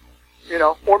 Mm.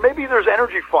 Or maybe there's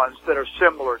energy funds that are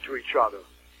similar to each other.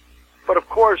 But of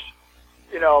course,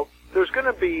 there's going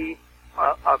to be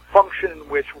a function in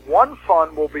which one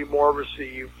fund will be more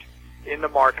received in the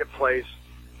marketplace,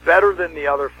 better than the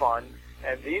other fund,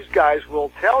 and these guys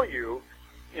will tell you,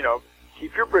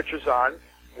 keep your britches on,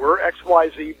 we're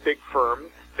XYZ big firm,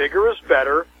 bigger is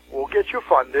better, we'll get you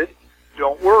funded,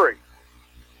 don't worry.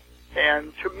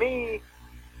 And to me,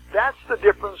 that's the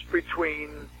difference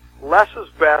between less is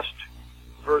best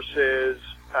versus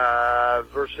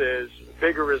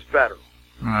bigger is better.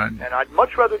 Right. And I'd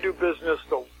much rather do business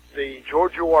the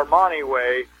Giorgio Armani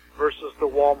way versus the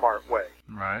Walmart way.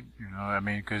 Right.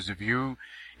 Because if you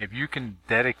can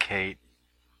dedicate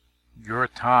your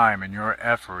time and your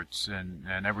efforts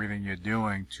and everything you're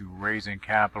doing to raising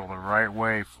capital the right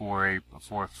way for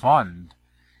a fund,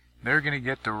 they're going to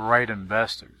get the right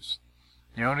investors.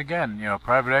 And again,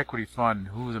 private equity fund,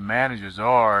 who the managers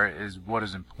are is what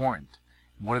is important.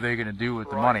 What are they going to do with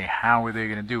the money? How are they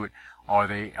going to do it? Are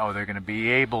they going to be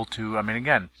able to?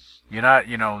 Again, you're not,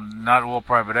 not all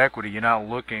private equity. You're not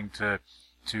looking to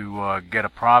get a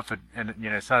profit, and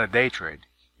it's not a day trade.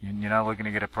 You're not looking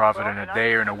to get a profit in a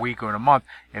day or in a week or in a month.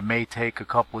 It may take a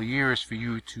couple of years for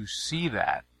you to see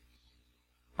that,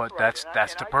 but that's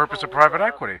the purpose of private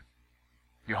equity.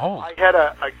 You hold. I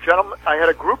had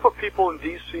a group of people in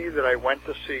D.C. that I went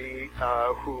to see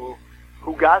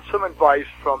who got some advice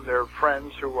from their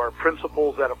friends who are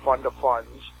principals at a fund of funds,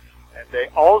 and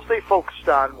all they focused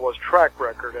on was track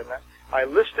record. And I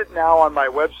listed now on my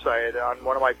website, on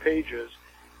one of my pages,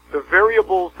 the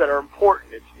variables that are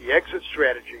important. It's the exit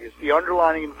strategy, it's the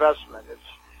underlying investment,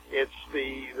 it's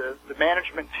the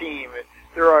management team.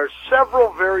 There are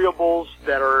several variables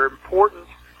that are important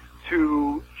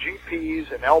to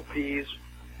GPs and LPs,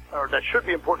 or that should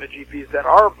be important to GPs, that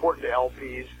are important to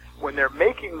LPs when they're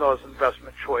making those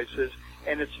investment choices,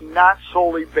 and it's not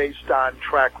solely based on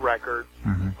track record.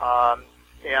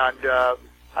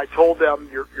 I told them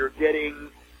you're getting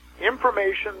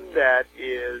information that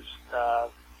is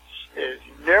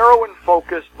narrow and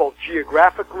focused both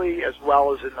geographically as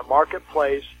well as in the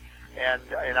marketplace, and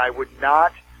I would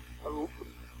not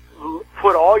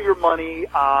put all your money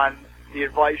on the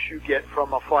advice you get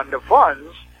from a fund of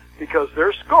funds, because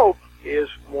their scope is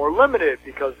more limited,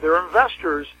 because their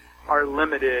investors are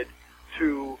limited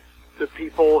to the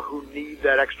people who need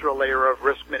that extra layer of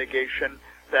risk mitigation,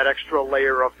 that extra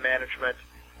layer of management.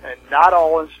 And not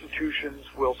all institutions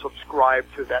will subscribe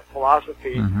to that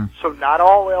philosophy. So not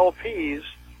all LPs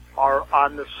are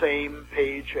on the same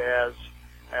page as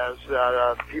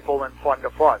people in fund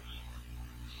of funds.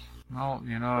 Well,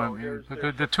 you know,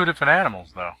 they're two different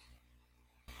animals, though.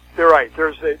 They're right.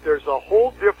 There's a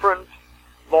whole different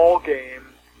ball game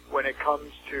when it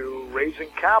comes to raising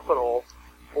capital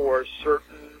for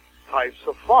certain types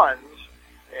of funds,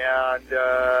 and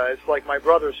it's like my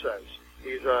brother says.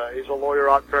 He's a lawyer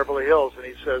out in Beverly Hills, and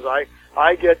he says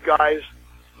I get guys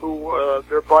who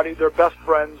their best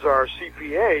friends are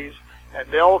CPAs, and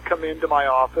they'll come into my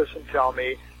office and tell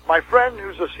me, my friend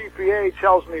who's a CPA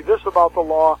tells me this about the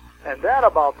law and that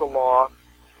about the law,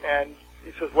 and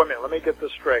he says, wait a minute, let me get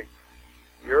this straight.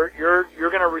 You're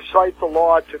going to recite the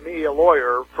law to me, a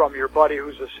lawyer, from your buddy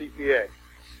who's a CPA.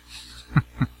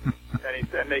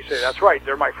 and they say, that's right,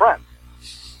 they're my friend.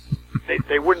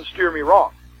 They wouldn't steer me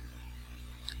wrong.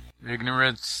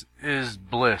 Ignorance is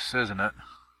bliss, isn't it?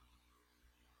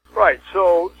 Right.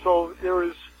 So there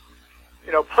is,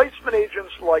 placement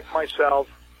agents like myself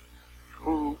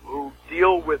who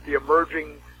deal with the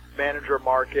emerging manager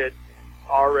market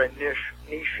are a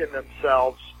niche in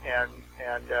themselves, and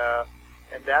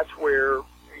that's where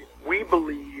we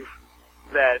believe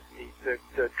that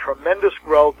the tremendous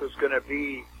growth is going to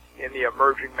be in the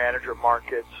emerging manager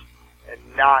markets and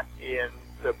not in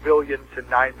the $1 billion to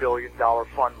 $9 billion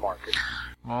fund market.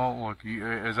 Well, look,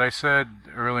 as I said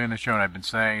early in the show, and I've been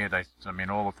saying it, I mean,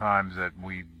 all the times that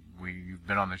you've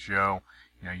been on the show,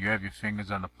 you have your fingers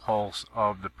on the pulse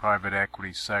of the private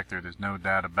equity sector. There's no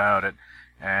doubt about it.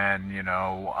 And,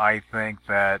 I think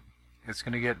that it's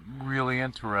going to get really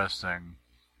interesting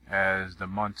as the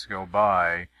months go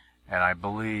by. And I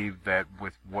believe that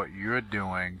with what you're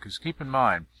doing, because keep in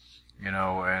mind, and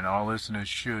our listeners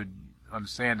should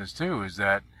understand this too, is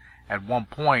that at one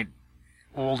point,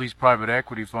 all these private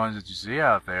equity funds that you see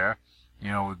out there,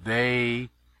 they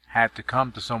had to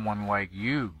come to someone like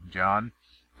you, John,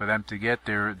 for them to get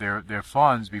their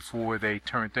funds before they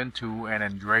turned into an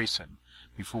Andreessen,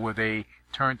 before they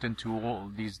turned into all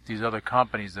these other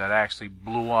companies that actually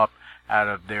blew up out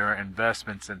of their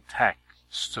investments in tech,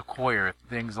 Sequoia,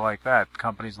 things like that,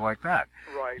 companies like that.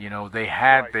 Right. They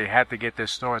had to get their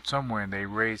start somewhere, and they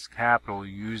raised capital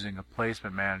using a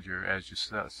placement manager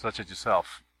such as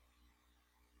yourself.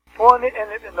 Well,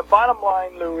 and the bottom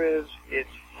line, Lou, is it's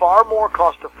far more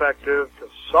cost effective to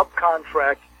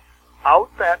subcontract out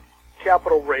that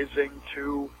capital raising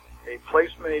to a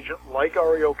placement agent like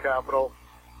REO Capital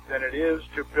than it is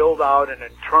to build out an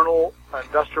internal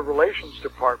investor relations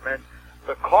department.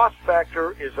 The cost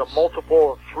factor is a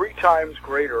multiple of 3 times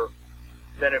greater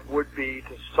than it would be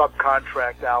to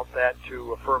subcontract out that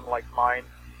to a firm like mine.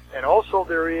 And also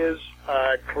there is,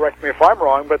 correct me if I'm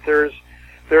wrong, but there's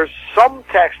some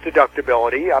tax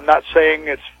deductibility. I'm not saying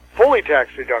it's fully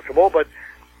tax deductible, but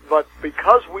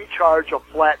because we charge a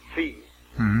flat fee,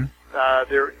 and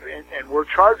we're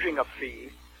charging a fee,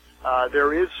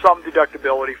 there is some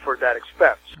deductibility for that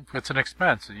expense. It's an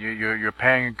expense. You're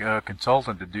paying a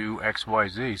consultant to do X, Y,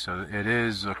 Z, so it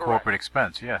is a corporate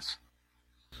expense. Yes.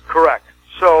 Correct.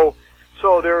 So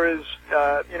there is,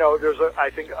 there's I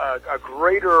think a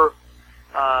greater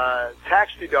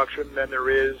tax deduction than there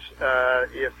is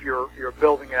if you're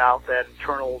building out that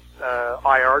internal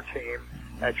IR team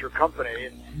at your company,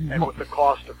 and with the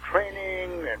cost of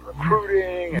training and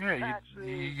recruiting and taxes,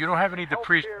 you don't have any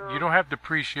you don't have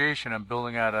depreciation on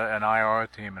building out an IR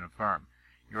team in a firm.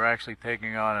 You're actually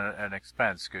taking on an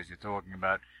expense because you're talking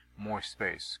about more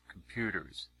space,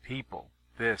 computers, people,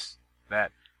 this,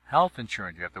 that. Health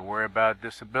insurance, you have to worry about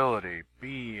disability,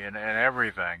 and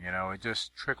everything, it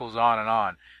just trickles on and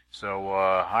on. So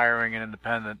hiring an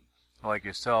independent like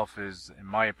yourself is, in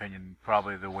my opinion,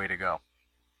 probably the way to go.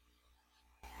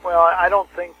 Well, I don't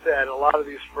think that a lot of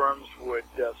these firms would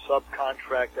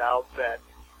subcontract out that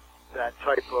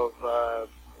type of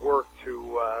work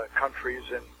to countries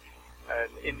in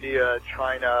India,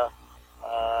 China,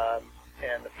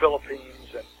 and the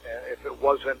Philippines, and if it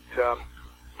wasn't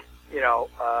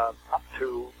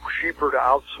cheaper to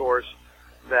outsource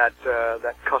that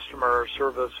customer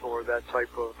service or that type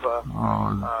of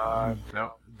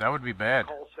that would be bad.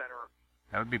 Call center.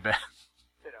 That would be bad.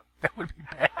 You know. That would be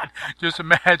bad. Just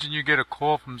imagine you get a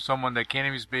call from someone that can't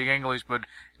even speak English, but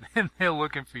then they're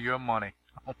looking for your money.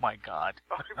 Oh my God.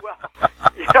 Well,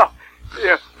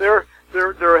 there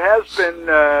has been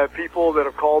people that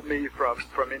have called me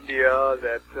from India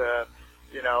that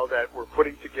that were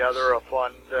putting together a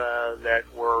fund that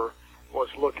was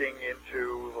looking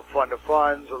into the fund of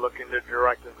funds or looking at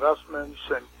direct investments,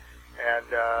 and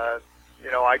I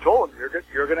told them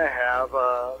you're going to have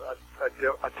a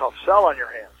tough sell on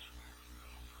your hands.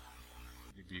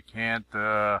 If you can't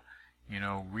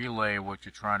relay what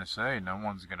you're trying to say, no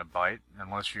one's going to bite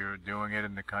unless you're doing it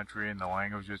in the country and the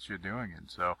language that you're doing it.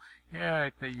 So, yeah, I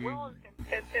think you. Well,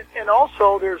 and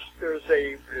also there's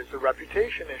a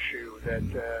reputation issue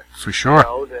that for sure.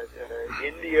 That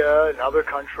India and other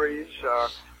countries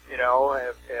have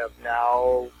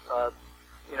now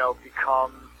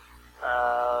become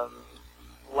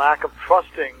lack of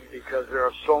trusting because there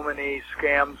are so many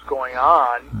scams going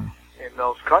on in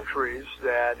those countries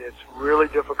that it's really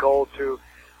difficult to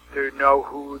know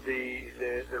who the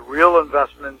real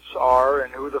investments are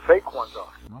and who the fake ones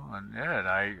are. Well, and Ed,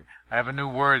 I have a new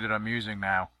word that I'm using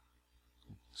now.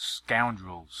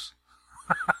 Scoundrels.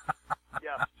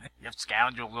 Yeah. You have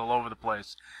scoundrels all over the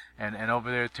place. And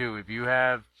over there too. If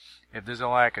there's a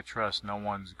lack of trust, no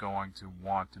one's going to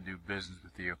want to do business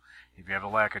with you. If you have a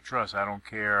lack of trust, I don't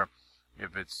care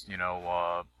if it's,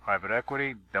 private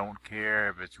equity, don't care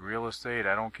if it's real estate,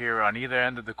 I don't care on either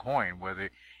end of the coin,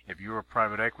 if you're a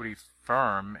private equity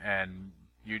firm and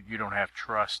you don't have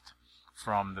trust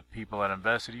from the people that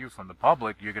invested in you, from the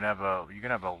public, you're gonna have a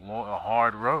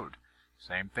hard road.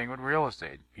 Same thing with real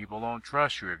estate. People don't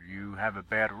trust you. If you have a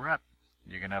bad rep,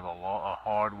 you're gonna have a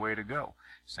hard way to go.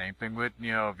 Same thing with,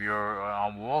 if you're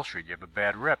on Wall Street, you have a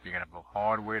bad rep, you're going to have a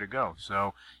hard way to go.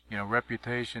 So,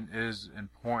 reputation is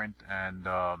important, and,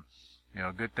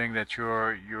 good thing that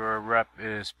your rep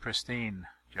is pristine,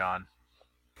 John.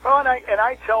 Well, and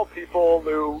I tell people,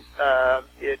 Lou,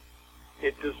 it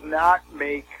does not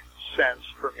make sense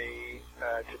for me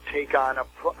to take on a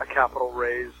capital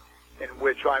raise in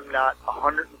which I'm not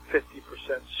 150%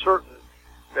 certain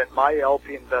that my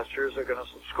LP investors are going to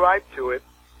subscribe to it.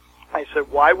 I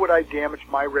said, why would I damage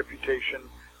my reputation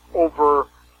over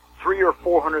 $300,000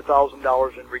 or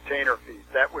 $400,000 in retainer fees?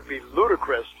 That would be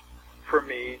ludicrous for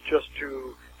me just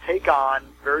to take on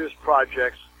various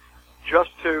projects, just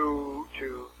to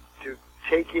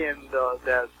take in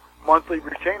the monthly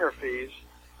retainer fees,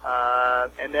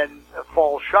 and then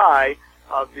fall shy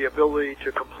of the ability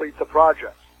to complete the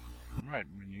project. Right.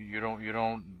 You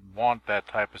don't want that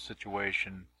type of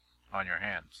situation on your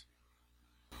hands.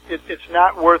 It's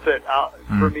not worth it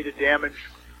for me to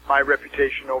damage my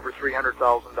reputation over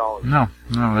 $300,000. No,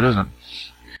 it isn't.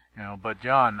 But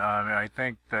John, I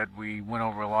think that we went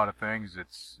over a lot of things.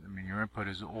 Your input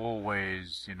is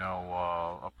always,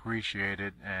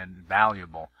 appreciated and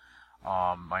valuable.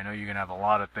 I know you're gonna have a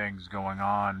lot of things going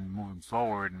on moving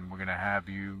forward, and we're gonna have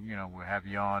you, we'll have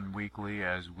you on weekly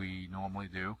as we normally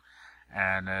do,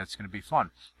 and it's gonna be fun.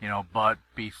 But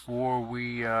before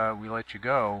we let you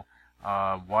go.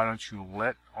 Why don't you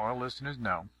let our listeners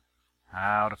know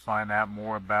how to find out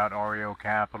more about REO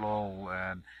Capital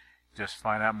and just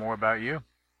find out more about you?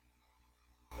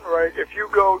 Right. If you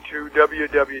go to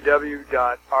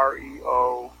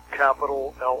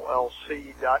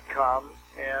www.reocapitallllc.com,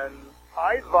 and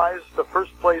I advise the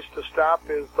first place to stop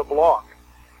is the blog.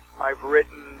 I've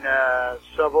written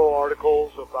several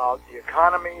articles about the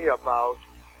economy, about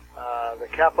the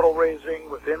capital raising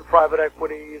within private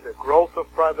equity, the growth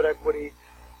of private equity,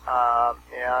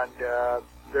 and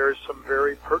there's some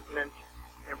very pertinent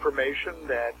information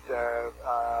that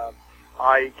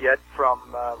I get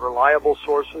from reliable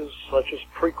sources such as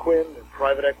Preqin and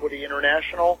Private Equity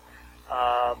International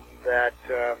that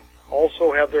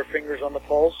also have their fingers on the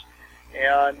pulse.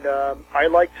 And I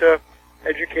like to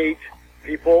educate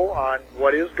people on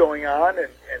what is going on and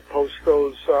post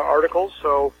those articles.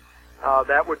 So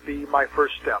that would be my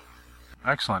first step.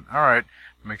 Excellent. All right.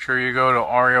 Make sure you go to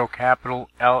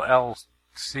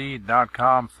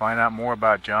reocapitallllc.com. Find out more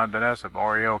about John Dennis of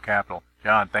REO Capital.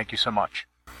 John, thank you so much.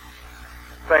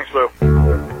 Thanks, Lou.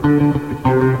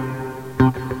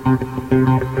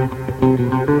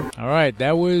 All right.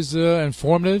 That was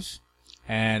informative,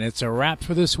 and it's a wrap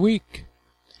for this week.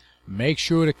 Make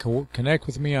sure to connect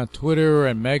with me on Twitter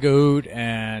and Megahoot,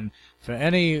 and for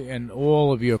any and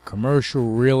all of your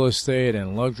commercial real estate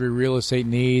and luxury real estate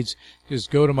needs, just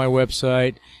go to my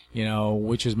website,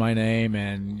 which is my name,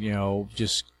 and,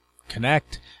 just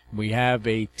connect. We have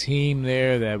a team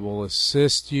there that will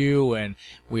assist you, and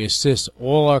we assist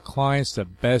all our clients the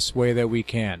best way that we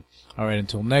can. All right,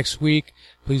 until next week,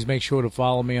 please make sure to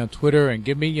follow me on Twitter and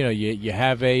give me, you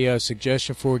have a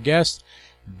suggestion for a guest,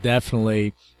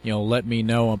 definitely, let me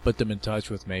know and put them in touch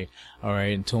with me. All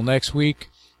right, until next week,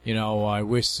 I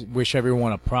wish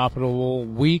everyone a profitable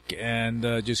week, and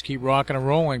just keep rocking and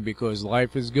rolling, because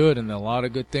life is good and a lot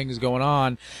of good things going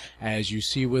on as you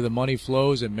see where the money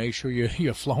flows, and make sure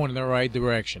you're flowing in the right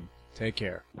direction. Take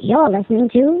care. You're listening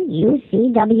to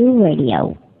UCW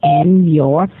Radio. In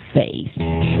your face.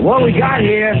 What we got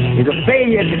here is a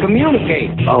failure to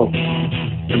communicate. Oh,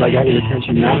 have I got your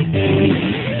attention now?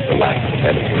 The lack of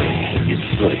editor is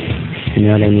good. You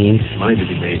know what I mean? Money to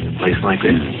be made in a place like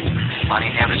this. Money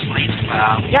never sleeps,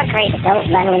 pal. You're crazy. Don't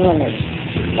run when you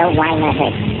lose. Don't whine that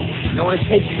head. You know what it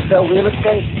takes to sell real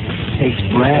estate? It takes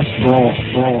brass balls.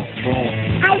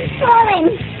 I'm falling,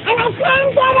 and I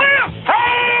can't get up.